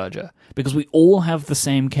phone charger? Because we all have the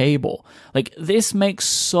same cable. Like, this makes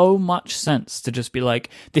so much sense to just be like,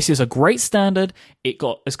 this is a great standard.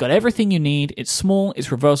 It's got everything you need. It's small.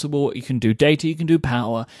 It's reversible. You can do data. You can do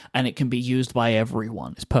power. And it can be used by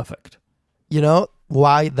everyone. It's perfect. You know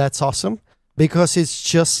why that's awesome? Because it's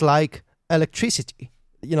just like electricity.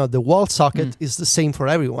 The wall socket is the same for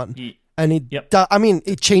everyone. And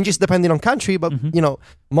it changes depending on country, but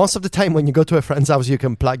most of the time when you go to a friend's house, you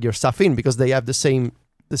can plug your stuff in because they have the same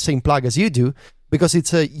plug as you do, because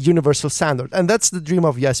it's a universal standard. And that's the dream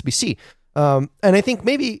of USB-C. And I think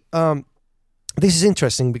maybe this is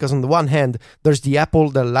interesting because on the one hand, there's the Apple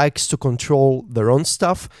that likes to control their own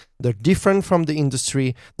stuff. They're different from the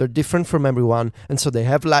industry. They're different from everyone. And so they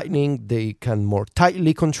have Lightning. They can more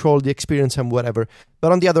tightly control the experience and whatever.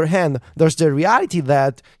 But on the other hand, there's the reality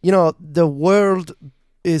that, the world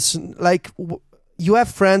is like... You have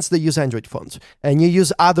friends that use Android phones and you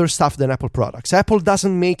use other stuff than Apple products. Apple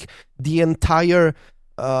doesn't make the entire,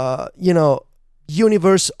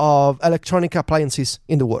 universe of electronic appliances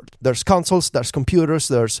in the world. There's consoles, there's computers,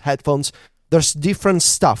 there's headphones. There's different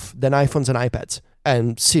stuff than iPhones and iPads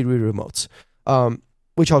and Siri remotes,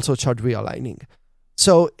 which also charge via Lightning.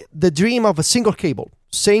 So the dream of a single cable,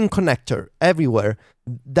 same connector everywhere,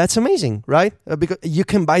 that's amazing, right? Because you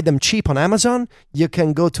can buy them cheap on Amazon. You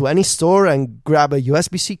can go to any store and grab a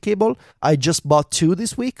USB-C cable. I just bought 2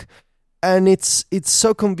 this week. And it's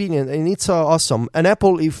so convenient and it's so awesome. And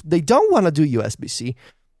Apple, if they don't want to do USB-C,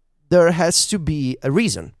 there has to be a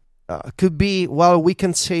reason. Could be, well, we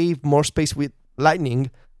can save more space with Lightning.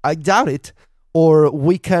 I doubt it. Or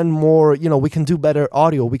we can we can do better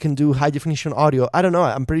audio. We can do high definition audio. I don't know.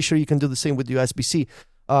 I'm pretty sure you can do the same with USB-C.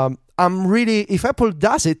 If Apple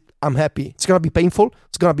does it, I'm happy. It's going to be painful.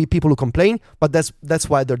 It's going to be people who complain, but that's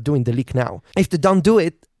why they're doing the leak now. If they don't do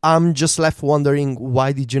it, I'm just left wondering,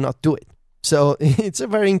 why did you not do it? So it's a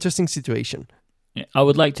very interesting situation. Yeah, I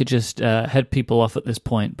would like to just head people off at this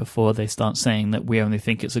point before they start saying that we only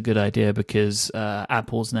think it's a good idea because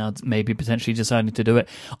Apple's now maybe potentially deciding to do it.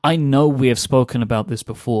 I know we have spoken about this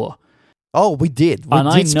before. Oh, we did. Speak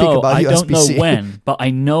about I don't know when, but I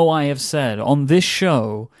know I have said on this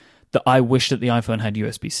show that I wish that the iPhone had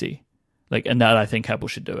USB-C. And that I think Apple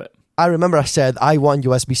should do it. I remember I said I want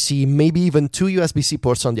USB-C, maybe even 2 USB-C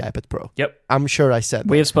ports on the iPad Pro. Yep. I'm sure I said that.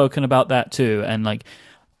 We have spoken about that too, and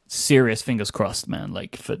serious fingers crossed, man,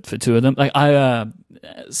 for 2 of them.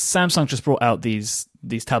 Samsung just brought out these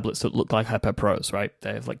tablets that look like iPad Pros, right?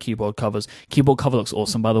 They have keyboard covers. Keyboard cover looks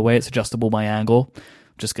awesome, by the way. It's adjustable by angle.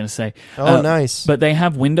 Just going to say. Oh, nice. But they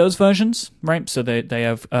have Windows versions, right? So they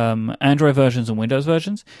have Android versions and Windows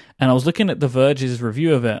versions. And I was looking at The Verge's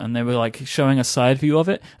review of it, and they were showing a side view of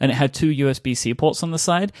it, and it had 2 USB-C ports on the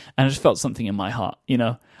side, and I just felt something in my heart,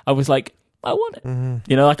 I was like, I want it.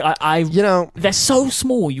 Mm-hmm. They're so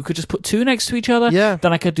small. You could just put 2 next to each other. Yeah.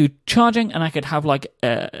 Then I could do charging, and I could have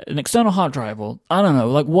an external hard drive, or I don't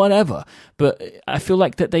know, whatever. But I feel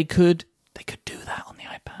like that they could do that on the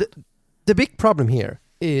iPad. The big problem here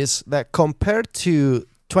is that compared to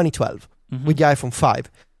 2012 with the iPhone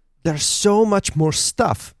 5, there's so much more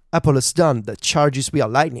stuff Apple has done that charges via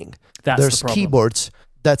Lightning. There's keyboards,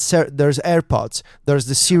 there's AirPods, there's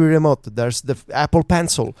the Siri remote, there's the Apple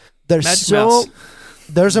Pencil. There's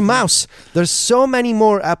a mouse. There's so many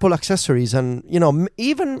more Apple accessories, and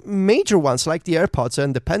even major ones like the AirPods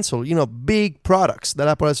and the Pencil. Big products that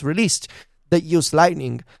Apple has released that use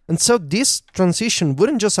Lightning. And so this transition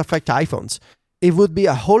wouldn't just affect iPhones. It would be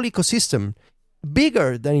a whole ecosystem,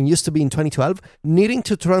 bigger than it used to be in 2012, needing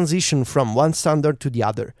to transition from one standard to the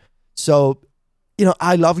other. So,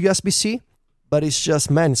 I love USB-C, but it's just,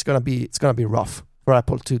 man, it's gonna be rough for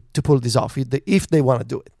Apple to pull this off if they want to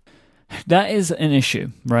do it. That is an issue,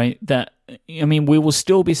 right? We will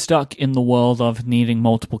still be stuck in the world of needing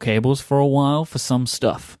multiple cables for a while for some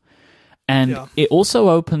stuff. And it also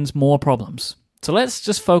opens more problems. So let's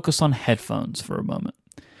just focus on headphones for a moment.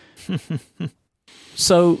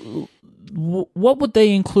 So what would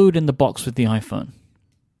they include in the box with the iPhone?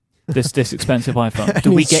 This expensive iPhone.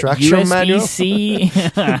 Do we get USB-C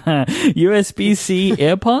USB-C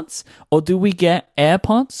AirPods, or do we get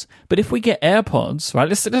AirPods? But if we get AirPods, right?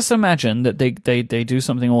 Let's imagine that they do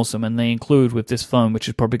something awesome and they include with this phone, which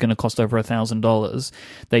is probably going to cost over $1,000.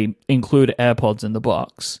 They include AirPods in the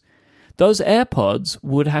box. Those AirPods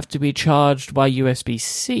would have to be charged by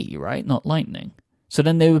USB-C, right? Not Lightning. So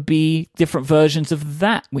then there would be different versions of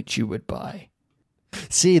that which you would buy.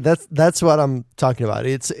 See, that's what I'm talking about.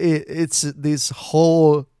 It's this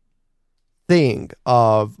whole thing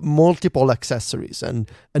of multiple accessories and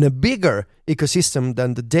a bigger ecosystem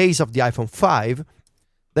than the days of the iPhone 5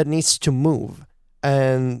 that needs to move.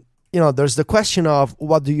 And there's the question of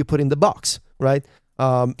what do you put in the box, right?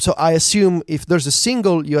 So I assume if there's a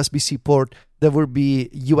single USB-C port, there will be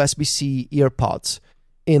USB-C earpods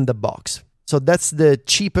in the box. So that's the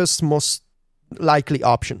cheapest, most likely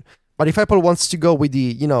option. But if Apple wants to go with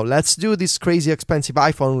the, let's do this crazy expensive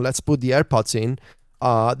iPhone, let's put the AirPods in,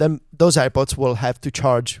 then those AirPods will have to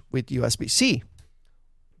charge with USB-C.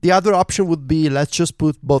 The other option would be, let's just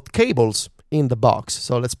put both cables in the box.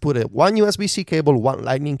 So let's put one USB-C cable, one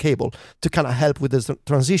Lightning cable to kind of help with the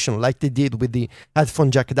transition like they did with the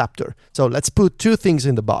headphone jack adapter. So let's put 2 things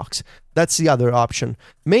in the box. That's the other option.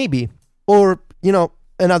 Maybe Or,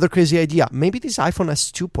 another crazy idea. Maybe this iPhone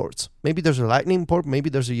has 2 ports. Maybe there's a Lightning port. Maybe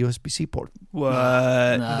there's a USB-C port. What?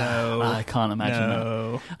 No. I can't imagine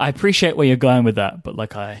No. that. I appreciate where you're going with that, but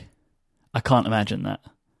I can't imagine that.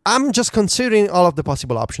 I'm just considering all of the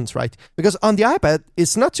possible options, right? Because on the iPad,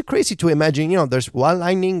 it's not too crazy to imagine, there's one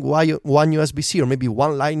Lightning, one USB-C, or maybe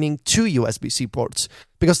one Lightning, 2 USB-C ports,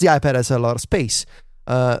 because the iPad has a lot of space.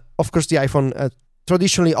 Of course, the iPhone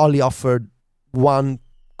traditionally only offered one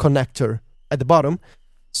connector at the bottom,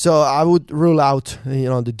 so I would rule out,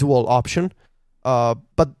 the dual option.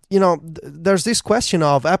 But, there's this question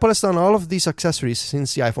of Apple has done all of these accessories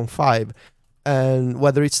since the iPhone 5, and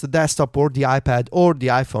whether it's the desktop or the iPad or the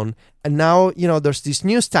iPhone, and now there's this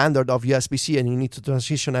new standard of USB-C and you need to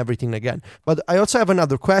transition everything again. But I also have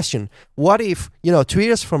another question. What if 2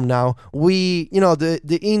 years from now we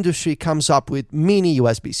the industry comes up with mini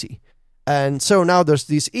USB-C, and so now there's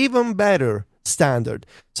this even better standard.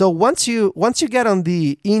 So once you get on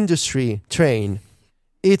the industry train,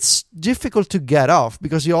 it's difficult to get off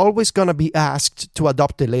because you're always going to be asked to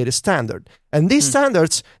adopt the latest standard. And these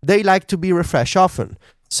standards, they like to be refreshed often.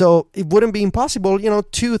 So it wouldn't be impossible,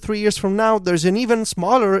 2-3 years from now, there's an even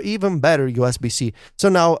smaller, even better USB-C. So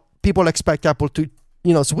now people expect Apple to,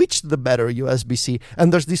 switch to the better USB-C.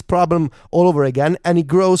 And there's this problem all over again. And it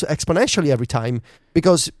grows exponentially every time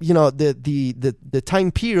because, the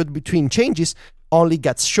time period between changes only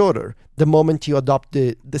gets shorter the moment you adopt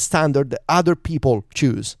the standard that other people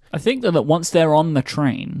choose. I think that once they're on the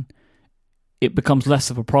train, it becomes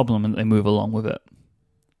less of a problem and they move along with it.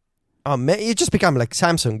 You just become like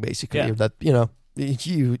Samsung, basically. That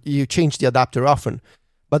you change the adapter often.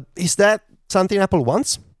 But is that something Apple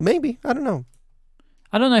wants? Maybe. I don't know.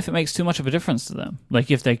 I don't know if it makes too much of a difference to them.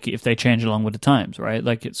 Like if they change along with the times, right?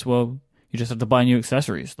 Like you just have to buy new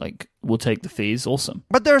accessories. Like we'll take the fees. Awesome.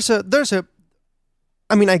 But there's a.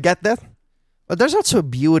 I mean, I get that. But there's also a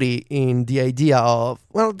beauty in the idea of,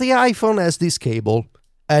 the iPhone has this cable,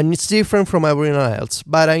 and it's different from everyone else,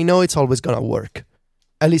 but I know it's always going to work.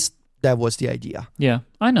 At least that was the idea. Yeah,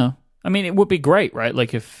 I know. I mean, it would be great, right?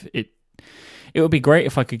 Like if it would be great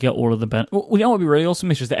if I could get all of the benefits. Well, what would be really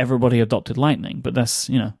awesome is just that everybody adopted Lightning, but that's,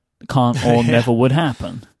 can't or never would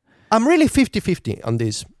happen. I'm really 50-50 on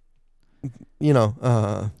this,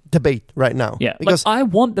 debate right now. Yeah, because I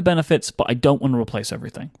want the benefits, but I don't want to replace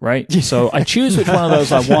everything, right? So I choose which one of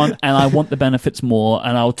those I want, and I want the benefits more,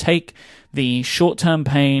 and I'll take the short-term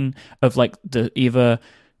pain of the either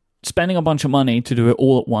spending a bunch of money to do it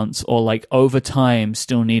all at once, or over time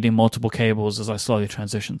still needing multiple cables as I slowly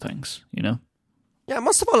transition things. Yeah,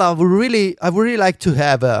 most of all, I would really like to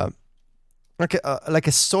have a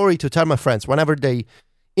story to tell my friends whenever they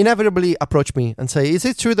inevitably approach me and say, "Is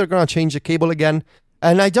it true they're gonna change the cable again?"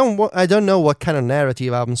 And I don't know what kind of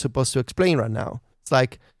narrative I'm supposed to explain right now. It's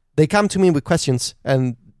like they come to me with questions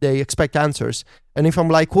and they expect answers. And if I'm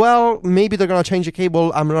like, well, maybe they're gonna change the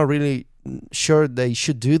cable, I'm not really sure they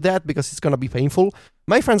should do that because it's gonna be painful.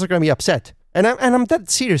 My friends are gonna be upset, and I'm that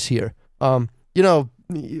serious here.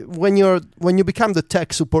 When you become the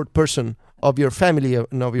tech support person of your family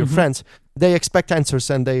and of your friends, they expect answers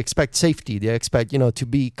and they expect safety. They expect to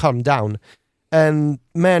be calmed down. And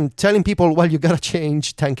man, telling people, well, you gotta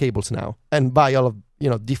change 10 cables now and buy all of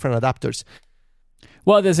different adapters.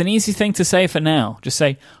 Well, there's an easy thing to say for now. Just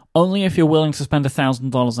say only if you're willing to spend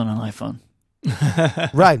 $1,000 on an iPhone.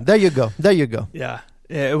 Right, there you go. Yeah,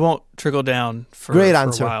 it won't trickle down for Great a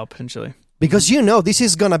answer. while potentially. Because this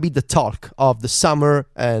is gonna be the talk of the summer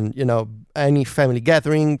and any family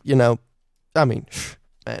gathering. I mean,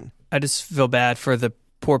 man. I just feel bad for the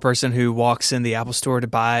poor person who walks in the Apple store to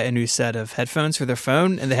buy a new set of headphones for their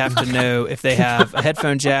phone, and they have to know if they have a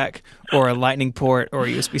headphone jack or a Lightning port or a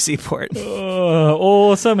USB-C port.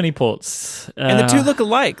 So many ports. And the two look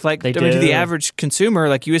alike. To the average consumer,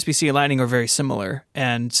 USB-C and Lightning are very similar.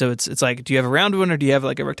 And so it's like, do you have a round one or do you have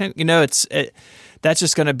a rectangle? That's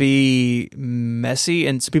just going to be messy.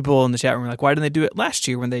 And some people in the chat room are like, why didn't they do it last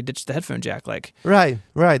year when they ditched the headphone jack? Right.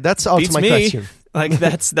 That's also my question.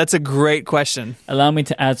 That's a great question. Allow me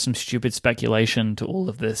to add some stupid speculation to all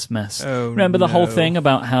of this mess. Oh, Remember the whole thing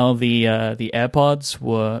about how the AirPods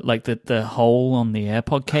were the hole on the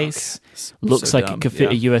AirPod case looks so like dumb. it could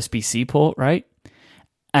fit a USB-C port, right?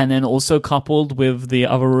 And then also coupled with the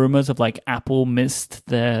other rumors of Apple missed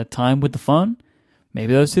their time with the phone.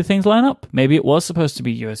 Maybe those two things line up. Maybe it was supposed to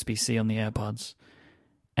be USB-C on the AirPods.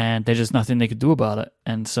 And there's just nothing they could do about it.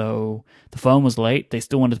 And so the phone was late. They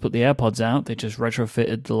still wanted to put the AirPods out. They just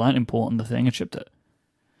retrofitted the Lightning port on the thing and shipped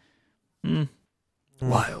it.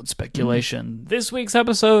 Wild speculation. This week's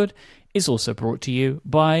episode is also brought to you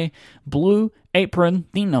by Blue Apron,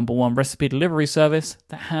 the #1 recipe delivery service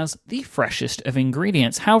that has the freshest of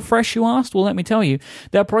ingredients. How fresh, you asked? Well, let me tell you.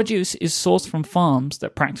 Their produce is sourced from farms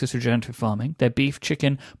that practice regenerative farming. Their beef,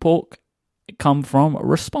 chicken, pork come from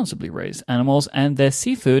responsibly raised animals, and their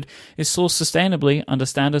seafood is sourced sustainably under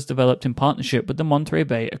standards developed in partnership with the Monterey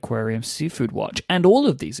Bay Aquarium Seafood Watch. And all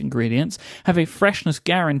of these ingredients have a freshness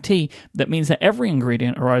guarantee that means that every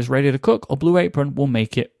ingredient arrives ready to cook, or Blue Apron will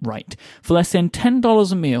make it right. For less than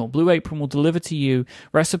 $10 a meal, Blue Apron will deliver to you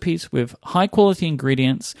recipes with high quality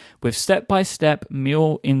ingredients, with step-by-step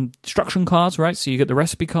meal instruction cards, right? So you get the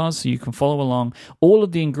recipe cards so you can follow along. All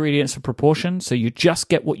of the ingredients are proportioned, so you just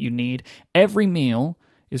get what you need. Every meal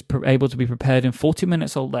is able to be prepared in 40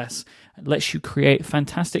 minutes or less. It lets you create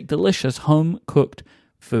fantastic, delicious, home-cooked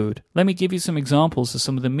food. Let me give you some examples of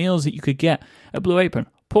some of the meals that you could get at Blue Apron.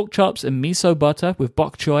 Pork chops and miso butter with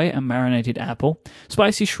bok choy and marinated apple.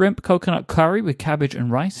 Spicy shrimp coconut curry with cabbage and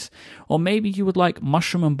rice. Or maybe you would like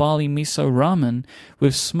mushroom and barley miso ramen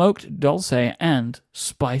with smoked dulce and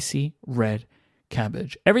spicy red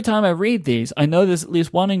cabbage. Every time I read these, I know there's at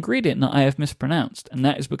least one ingredient that I have mispronounced, and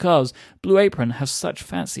that is because Blue Apron has such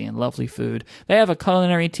fancy and lovely food. They have a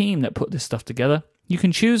culinary team that put this stuff together. You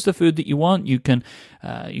can choose the food that you want. You can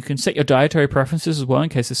set your dietary preferences as well in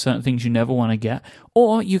case there's certain things you never want to get.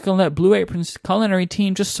 Or you can let Blue Apron's culinary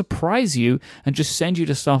team just surprise you and just send you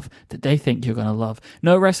the stuff that they think you're going to love.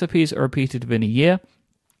 No recipes are repeated within a year.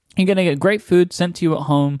 You're going to get great food sent to you at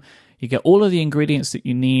home. You get all of the ingredients that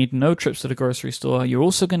you need, no trips to the grocery store. You're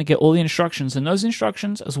also going to get all the instructions, and those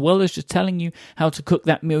instructions, as well as just telling you how to cook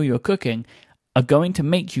that meal you're cooking, are going to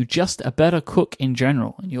make you just a better cook in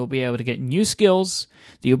general. And you'll be able to get new skills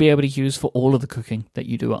that you'll be able to use for all of the cooking that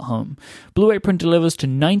you do at home. Blue Apron delivers to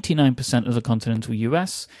 99% of the continental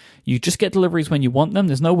US. You just get deliveries when you want them.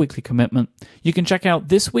 There's no weekly commitment. You can check out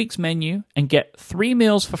this week's menu and get 3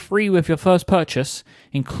 meals for free with your first purchase,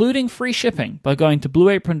 including free shipping, by going to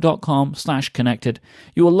blueapron.com/connected.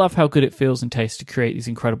 You will love how good it feels and tastes to create these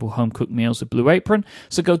incredible home-cooked meals with Blue Apron.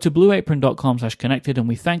 So go to blueapron.com/connected, and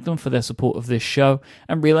we thank them for their support of this show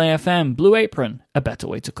and Relay FM. Blue Apron, a better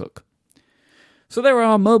way to cook. So there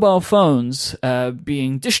are mobile phones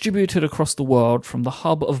being distributed across the world from the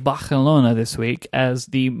hub of Barcelona this week as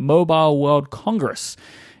the Mobile World Congress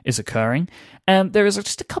is occurring. And there is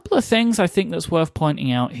just a couple of things I think that's worth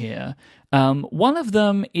pointing out here. One of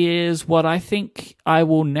them is what I think I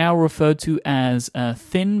will now refer to as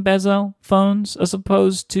thin bezel phones as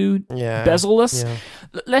opposed to bezel-less. Yeah.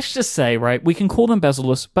 Let's just say, right, we can call them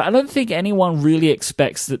bezel-less, but I don't think anyone really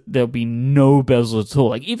expects that there'll be no bezel at all.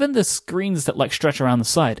 Like, even the screens that like stretch around the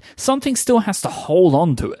side, something still has to hold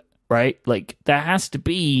on to it, right? Like, there has to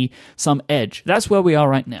be some edge. That's where we are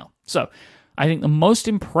right now. So I think the most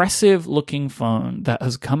impressive looking phone that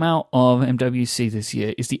has come out of MWC this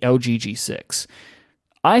year is the LG G6.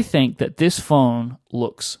 I think that this phone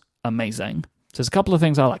looks amazing. So there's a couple of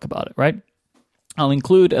things I like about it, right? I'll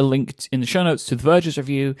include a link in the show notes to The Verge's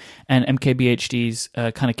review and MKBHD's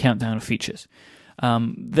kind of countdown of features.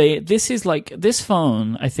 This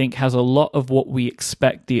phone, I think, has a lot of what we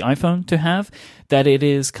expect the iPhone to have, that it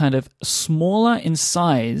is kind of smaller in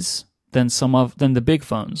size than the big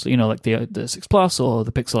phones, you know, like the 6 Plus or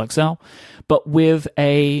the Pixel XL, but with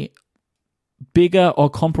a bigger or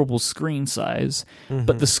comparable screen size,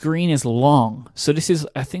 but the screen is long. So this is,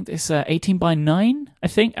 I think it's 18:9, I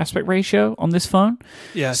think, aspect ratio on this phone.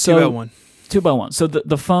 Yeah, so 2:1. 2:1. So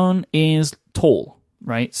the phone is tall,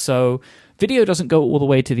 right? So video doesn't go all the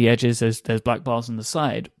way to the edges. There's black bars on the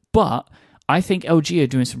side, but I think LG are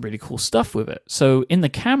doing some really cool stuff with it. So in the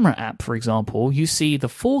camera app, for example, you see the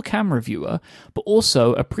full camera viewer, but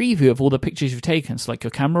also a preview of all the pictures you've taken. So like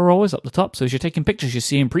your camera roll is up the top. So as you're taking pictures, you're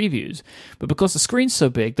seeing previews. But because the screen's so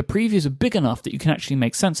big, the previews are big enough that you can actually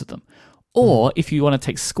make sense of them. Or if you want to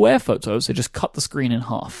take square photos, so just cut the screen in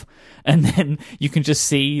half. And then you can just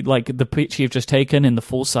see like the picture you've just taken in the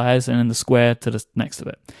full size and in the square to the next of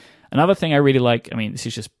it. Another thing I really like, I mean, this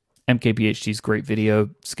is just MKBHD's great video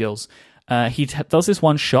skills. He does this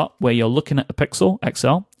one shot where you're looking at the Pixel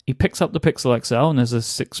XL. He picks up the Pixel XL and there's a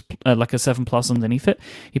 7 Plus underneath it.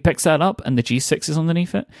 He picks that up and the G6 is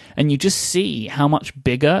underneath it. And you just see how much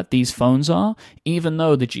bigger these phones are, even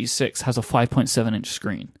though the G6 has a 5.7-inch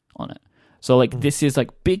screen on it. So like this is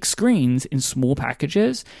like big screens in small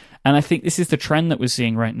packages. And I think this is the trend that we're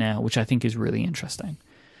seeing right now, which I think is really interesting.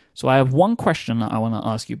 So I have one question that I want to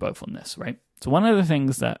ask you both on this, right? So one of the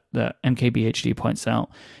things that MKBHD points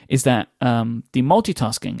out is that the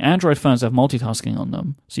multitasking, Android phones have multitasking on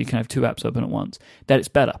them, so you can have 2 apps open at once, that it's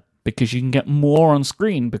better because you can get more on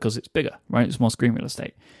screen because it's bigger, right? It's more screen real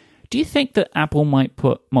estate. Do you think that Apple might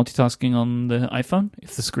put multitasking on the iPhone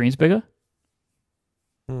if the screen's bigger?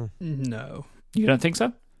 No. You don't think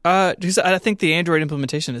so? Because I think the Android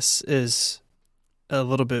implementation is a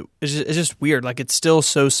little bit. It's just weird. Like it's still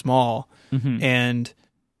so small, and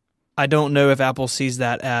I don't know if Apple sees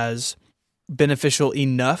that as beneficial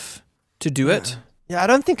enough to do it. Yeah, I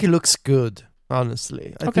don't think it looks good.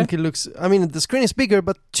 Honestly, I think it looks. I mean, the screen is bigger,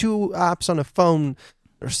 but 2 apps on a phone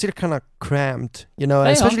are still kind of cramped. You know,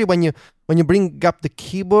 especially when you bring up the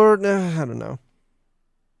keyboard. I don't know.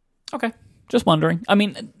 Okay, just wondering. I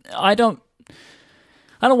mean, I don't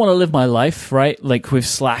want to live my life, right, like with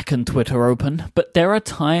Slack and Twitter open, but there are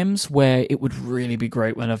times where it would really be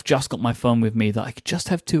great when I've just got my phone with me that I could just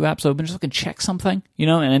have 2 apps open, just so I can check something, you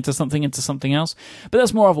know, and enter something into something else. But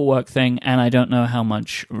that's more of a work thing, and I don't know how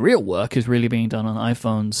much real work is really being done on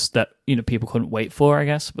iPhones that, you know, people couldn't wait for, I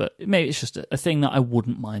guess, but maybe it's just a thing that I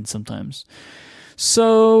wouldn't mind sometimes.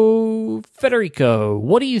 So, Federico,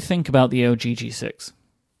 what do you think about the LG G6?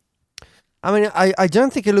 I mean, I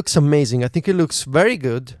don't think it looks amazing. I think it looks very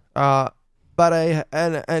good. But I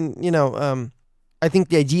think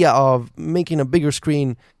the idea of making a bigger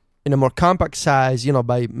screen in a more compact size, you know,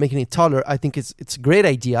 by making it taller, I think it's a great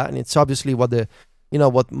idea, and it's obviously what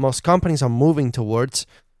what most companies are moving towards.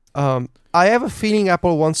 I have a feeling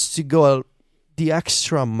Apple wants to go the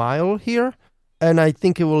extra mile here, and I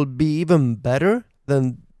think it will be even better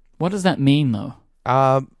than. What does that mean, though?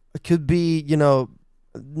 It could be, you know,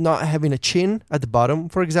 not having a chin at the bottom,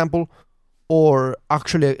 for example, or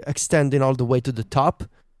actually extending all the way to the top.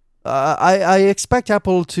 I expect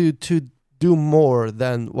Apple to do more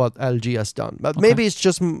than what LG has done, but maybe it's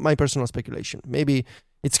just my personal speculation. Maybe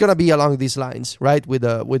it's gonna be along these lines, right? With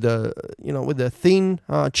a thin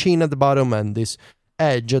chin at the bottom and this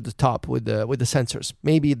edge at the top with the sensors.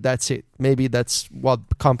 Maybe that's it. Maybe that's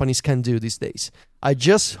what companies can do these days. I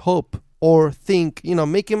just hope. Or think, you know,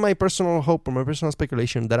 making my personal hope or my personal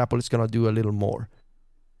speculation that Apple is gonna do a little more.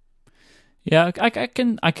 Yeah, I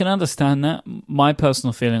can understand that. My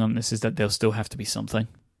personal feeling on this is that there'll still have to be something,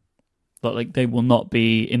 but like they will not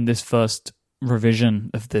be in this first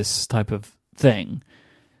revision of this type of thing.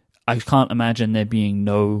 I can't imagine there being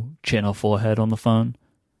no chin or forehead on the phone.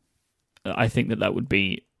 I think that would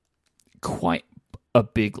be quite a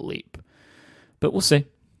big leap, but we'll see.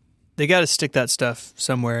 They got to stick that stuff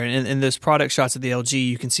somewhere. And in those product shots of the LG,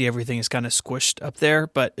 you can see everything is kind of squished up there,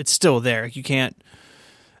 but it's still there. You can't,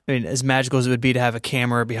 I mean, as magical as it would be to have a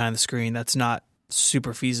camera behind the screen, that's not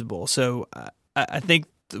super feasible. So I think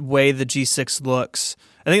the way the G6 looks,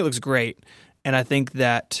 I think it looks great. And I think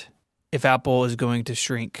that if Apple is going to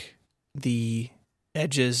shrink the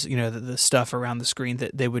edges, you know, the stuff around the screen,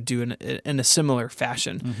 that they would do in a similar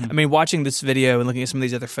fashion. I mean, watching this video and looking at some of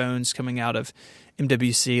these other phones coming out of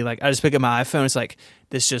MWC, like I just pick up my iPhone, it's like,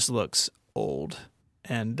 this just looks old.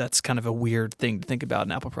 And that's kind of a weird thing to think about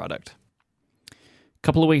an Apple product.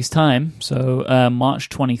 Couple of weeks' time, so March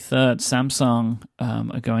 23rd, Samsung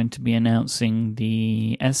are going to be announcing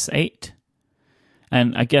the S8.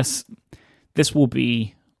 And I guess this will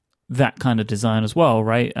be that kind of design as well,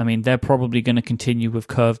 right? I mean, they're probably going to continue with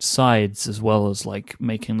curved sides as well as like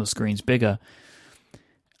making the screens bigger.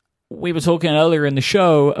 We were talking earlier in the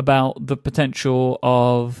show about the potential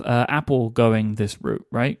of Apple going this route,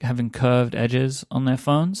 right? Having curved edges on their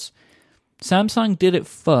phones. Samsung did it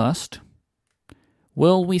first.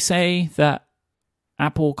 Will we say that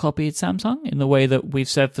Apple copied Samsung in the way that we've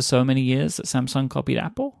said for so many years that Samsung copied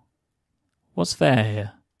Apple? What's fair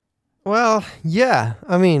here? Well, yeah.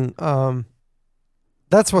 I mean,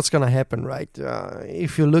 that's what's going to happen, right?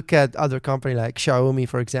 If you look at other companies like Xiaomi,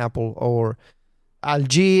 for example, or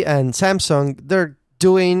LG and Samsung, they're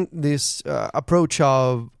doing this approach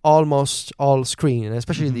of almost all screen, and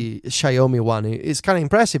especially the Xiaomi one is kind of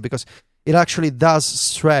impressive because it actually does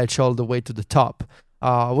stretch all the way to the top,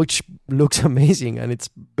 which looks amazing, and it's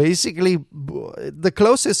basically the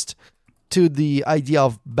closest to the idea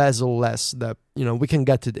of bezel-less that we can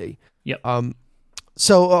get today. Yep.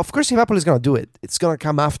 So of course, if Apple is going to do it, it's going to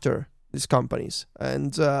come after these companies,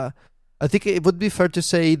 and I think it would be fair to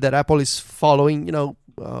say that Apple is following,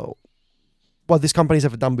 what these companies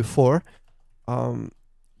have done before.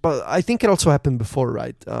 But I think it also happened before,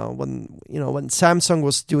 right? When Samsung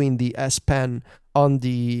was doing the S Pen on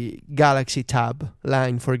the Galaxy Tab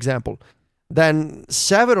line, for example. Then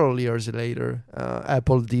several years later,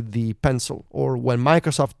 Apple did the Pencil, or when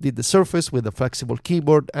Microsoft did the Surface with the flexible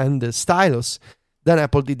keyboard and the stylus, then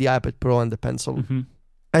Apple did the iPad Pro and the Pencil. Mm-hmm.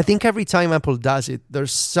 I think every time Apple does it,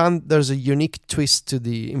 there's a unique twist to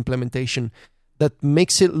the implementation that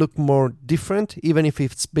makes it look more different, even if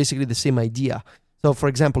it's basically the same idea. So, for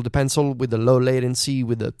example, the Pencil with the low latency,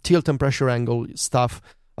 with the tilt and pressure angle stuff,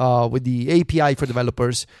 with the API for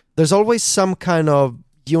developers, there's always some kind of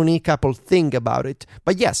unique Apple thing about it.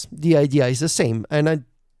 But yes, the idea is the same, and I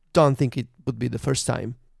don't think it would be the first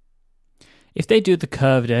time. If they do the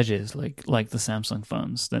curved edges like the Samsung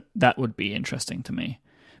phones, that would be interesting to me.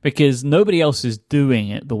 Because nobody else is doing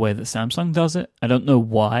it the way that Samsung does it. I don't know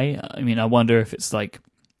why. I mean, I wonder if it's like,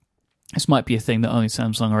 this might be a thing that only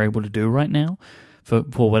Samsung are able to do right now for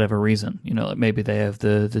whatever reason. You know, like maybe they have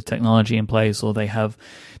the technology in place, or they have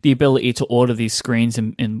the ability to order these screens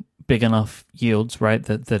in big enough yields, right,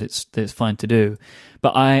 that it's fine to do.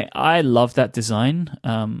 But I love that design.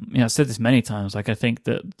 I've said this many times. Like, I think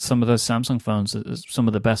that some of those Samsung phones are some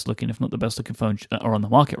of the best looking, if not the best looking phones are on the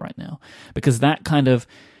market right now. Because that kind of,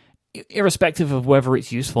 irrespective of whether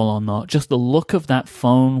it's useful or not, just the look of that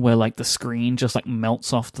phone where like the screen just like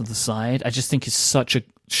melts off to the side, I just think is such a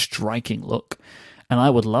striking look. And I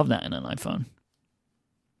would love that in an iPhone.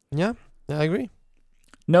 Yeah, I agree.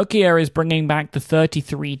 Nokia is bringing back the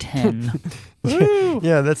 3310.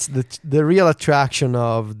 Yeah, that's the real attraction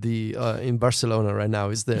of the in Barcelona right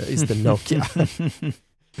now is the Nokia.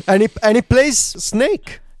 and it plays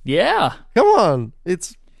Snake. Yeah. Come on.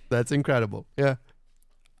 That's incredible. Yeah.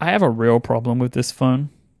 I have a real problem with this phone.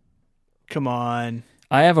 Come on.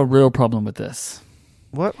 I have a real problem with this.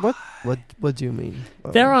 What do you mean?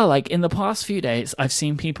 There are, like, in the past few days, I've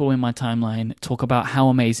seen people in my timeline talk about how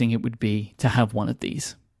amazing it would be to have one of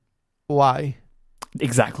these. Why?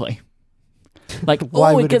 Exactly. Like,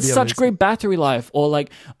 Why would it gets be such amazing? great battery life. Or like,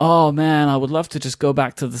 oh man, I would love to just go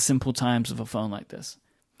back to the simple times of a phone like this.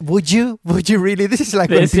 Would you really? This is like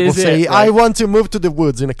This when people is it, say, right? I want to move to the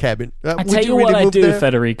woods in a cabin. I Would tell you really what I move do, there?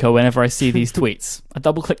 Federico, whenever I see these tweets. I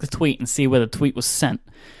double click the tweet and see where the tweet was sent.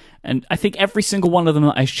 And I think every single one of them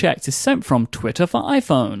that I checked is sent from Twitter for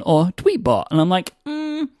iPhone or Tweetbot. And I'm like,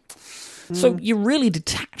 so you're really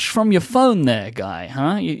detached from your phone there, guy,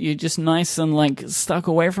 huh? You're just nice and like stuck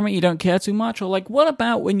away from it. You don't care too much. Or like, what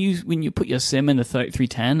about when you put your SIM in the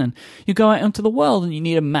 3310 and you go out into the world and you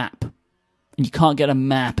need a map? And you can't get a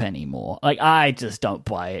map anymore. Like, I just don't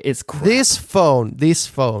buy it. It's crap. This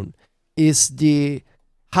phone is the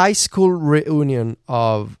high school reunion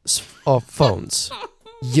of phones.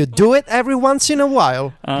 You do it every once in a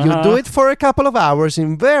while. You do it for a couple of hours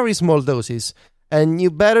in very small doses, and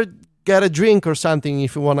you better get a drink or something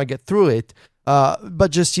if you want to get through it.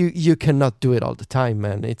 But just you cannot do it all the time,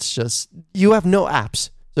 man. It's just, you have no apps,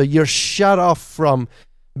 so you're shut off from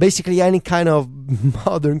basically any kind of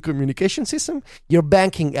modern communication system. Your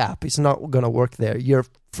banking app is not going to work there. Your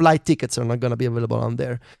flight tickets are not going to be available on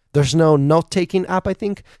there. There's no note-taking app, I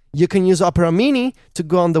think. You can use Opera Mini to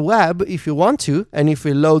go on the web if you want to, and if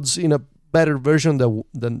it loads in a better version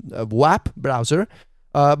than a WAP browser.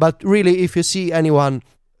 But really, if you see anyone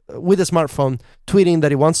with a smartphone tweeting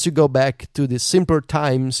that he wants to go back to the simpler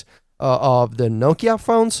times of the Nokia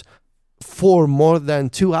phones for more than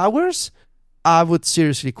 2 hours, I would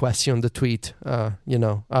seriously question the tweet.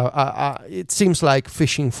 It seems like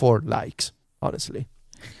fishing for likes, honestly.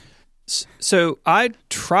 So I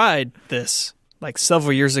tried this like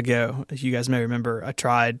several years ago. As you guys may remember, I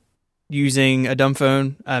tried using a dumb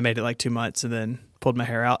phone. I made it like 2 months and then pulled my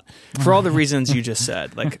hair out for all the reasons you just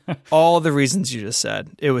said. Like all the reasons you just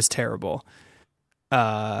said. It was terrible.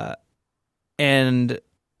 And I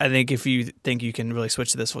think if you think you can really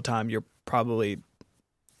switch to this full time, you're probably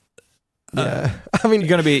Yeah, I mean, you're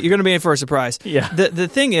gonna be in for a surprise. Yeah. The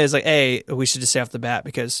thing is, like, we should just say off the bat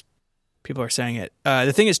because people are saying it.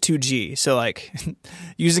 The thing is 2G, so like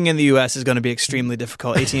using in the US is going to be extremely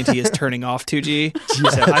difficult. AT&T is turning off 2G,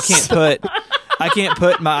 so I can't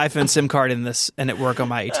put my iPhone SIM card in this and it work on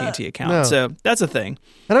my AT&T account. No. So that's a thing.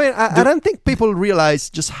 and I mean, I don't think people realize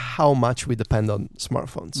just how much we depend on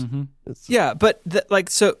smartphones. Mm-hmm. Yeah, but the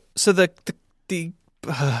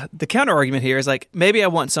counter argument here is like maybe I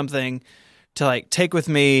want something to like take with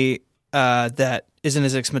me that isn't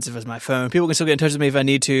as expensive as my phone. People can still get in touch with me if I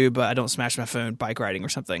need to, but I don't smash my phone bike riding or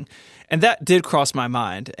something. And that did cross my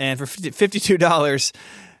mind. And for $52,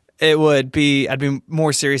 I'd be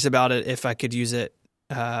more serious about it if I could use it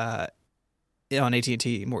on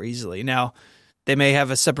AT&T more easily. Now, they may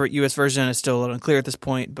have a separate US version. It's still a little unclear at this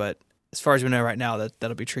point, but as far as we know right now,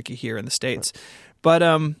 that'll be tricky here in the States. But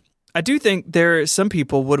I do think some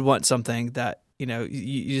people would want something that,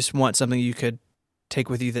 you just want something you could take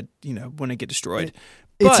with you that, wouldn't get destroyed.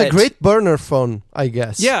 It's a But- great burner phone, I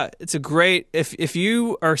guess. Yeah, it's a great, if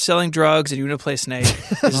you are selling drugs and you want to play Snake,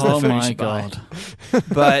 this is the Oh phone you my should buy. god.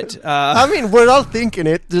 But, I mean, we're all thinking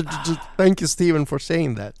it. Thank you, Steven, for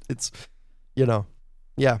saying that. It's, yeah.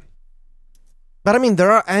 But I mean,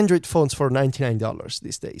 there are Android phones for $99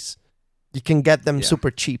 these days. You can get them super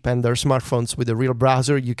cheap, and they're smartphones with a real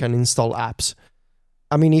browser. You can install apps.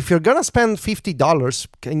 I mean, if you're gonna spend $50,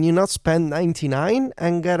 can you not spend $99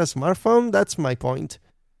 and get a smartphone? That's my point,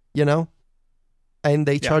 you know. And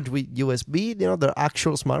they charge with USB. You know, they're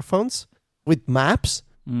actual smartphones with maps.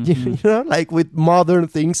 You know, like with modern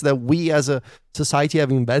things that we as a society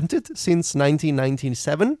have invented since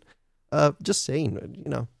 1997. Just saying, you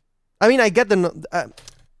know. I mean, I get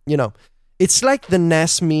you know, it's like the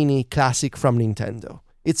NES Mini Classic from Nintendo.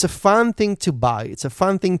 It's a fun thing to buy. It's a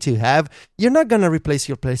fun thing to have. You're not going to replace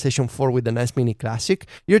your PlayStation 4 with the NES Mini Classic.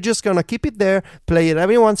 You're just going to keep it there, play it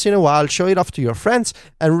every once in a while, show it off to your friends,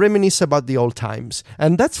 and reminisce about the old times.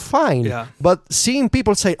 And that's fine. Yeah. But seeing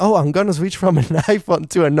people say, oh, I'm going to switch from an iPhone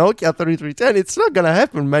to a Nokia 3310, it's not going to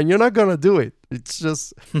happen, man. You're not going to do it. It's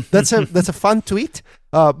just, that's a fun tweet,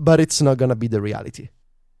 but it's not going to be the reality.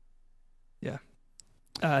 Yeah.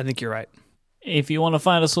 I think you're right. If you want to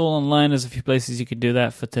find us all online, there's a few places you could do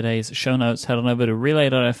that. For today's show notes, head on over to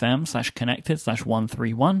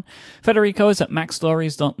relay.fm/connected/131. Federico is at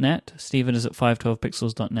macstories.net. Stephen is at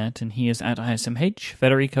 512pixels.net, and he is at ISMH.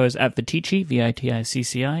 Federico is at Viticci,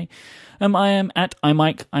 Viticci. I am at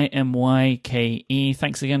iMyke, IMYKE.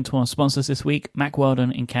 Thanks again to our sponsors this week, Mack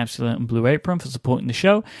Weldon, Encapsula, and Blue Apron for supporting the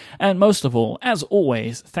show. And most of all, as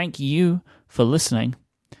always, thank you for listening.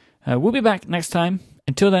 We'll be back next time.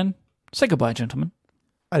 Until then, say goodbye, gentlemen.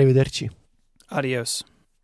 Arrivederci. Adios.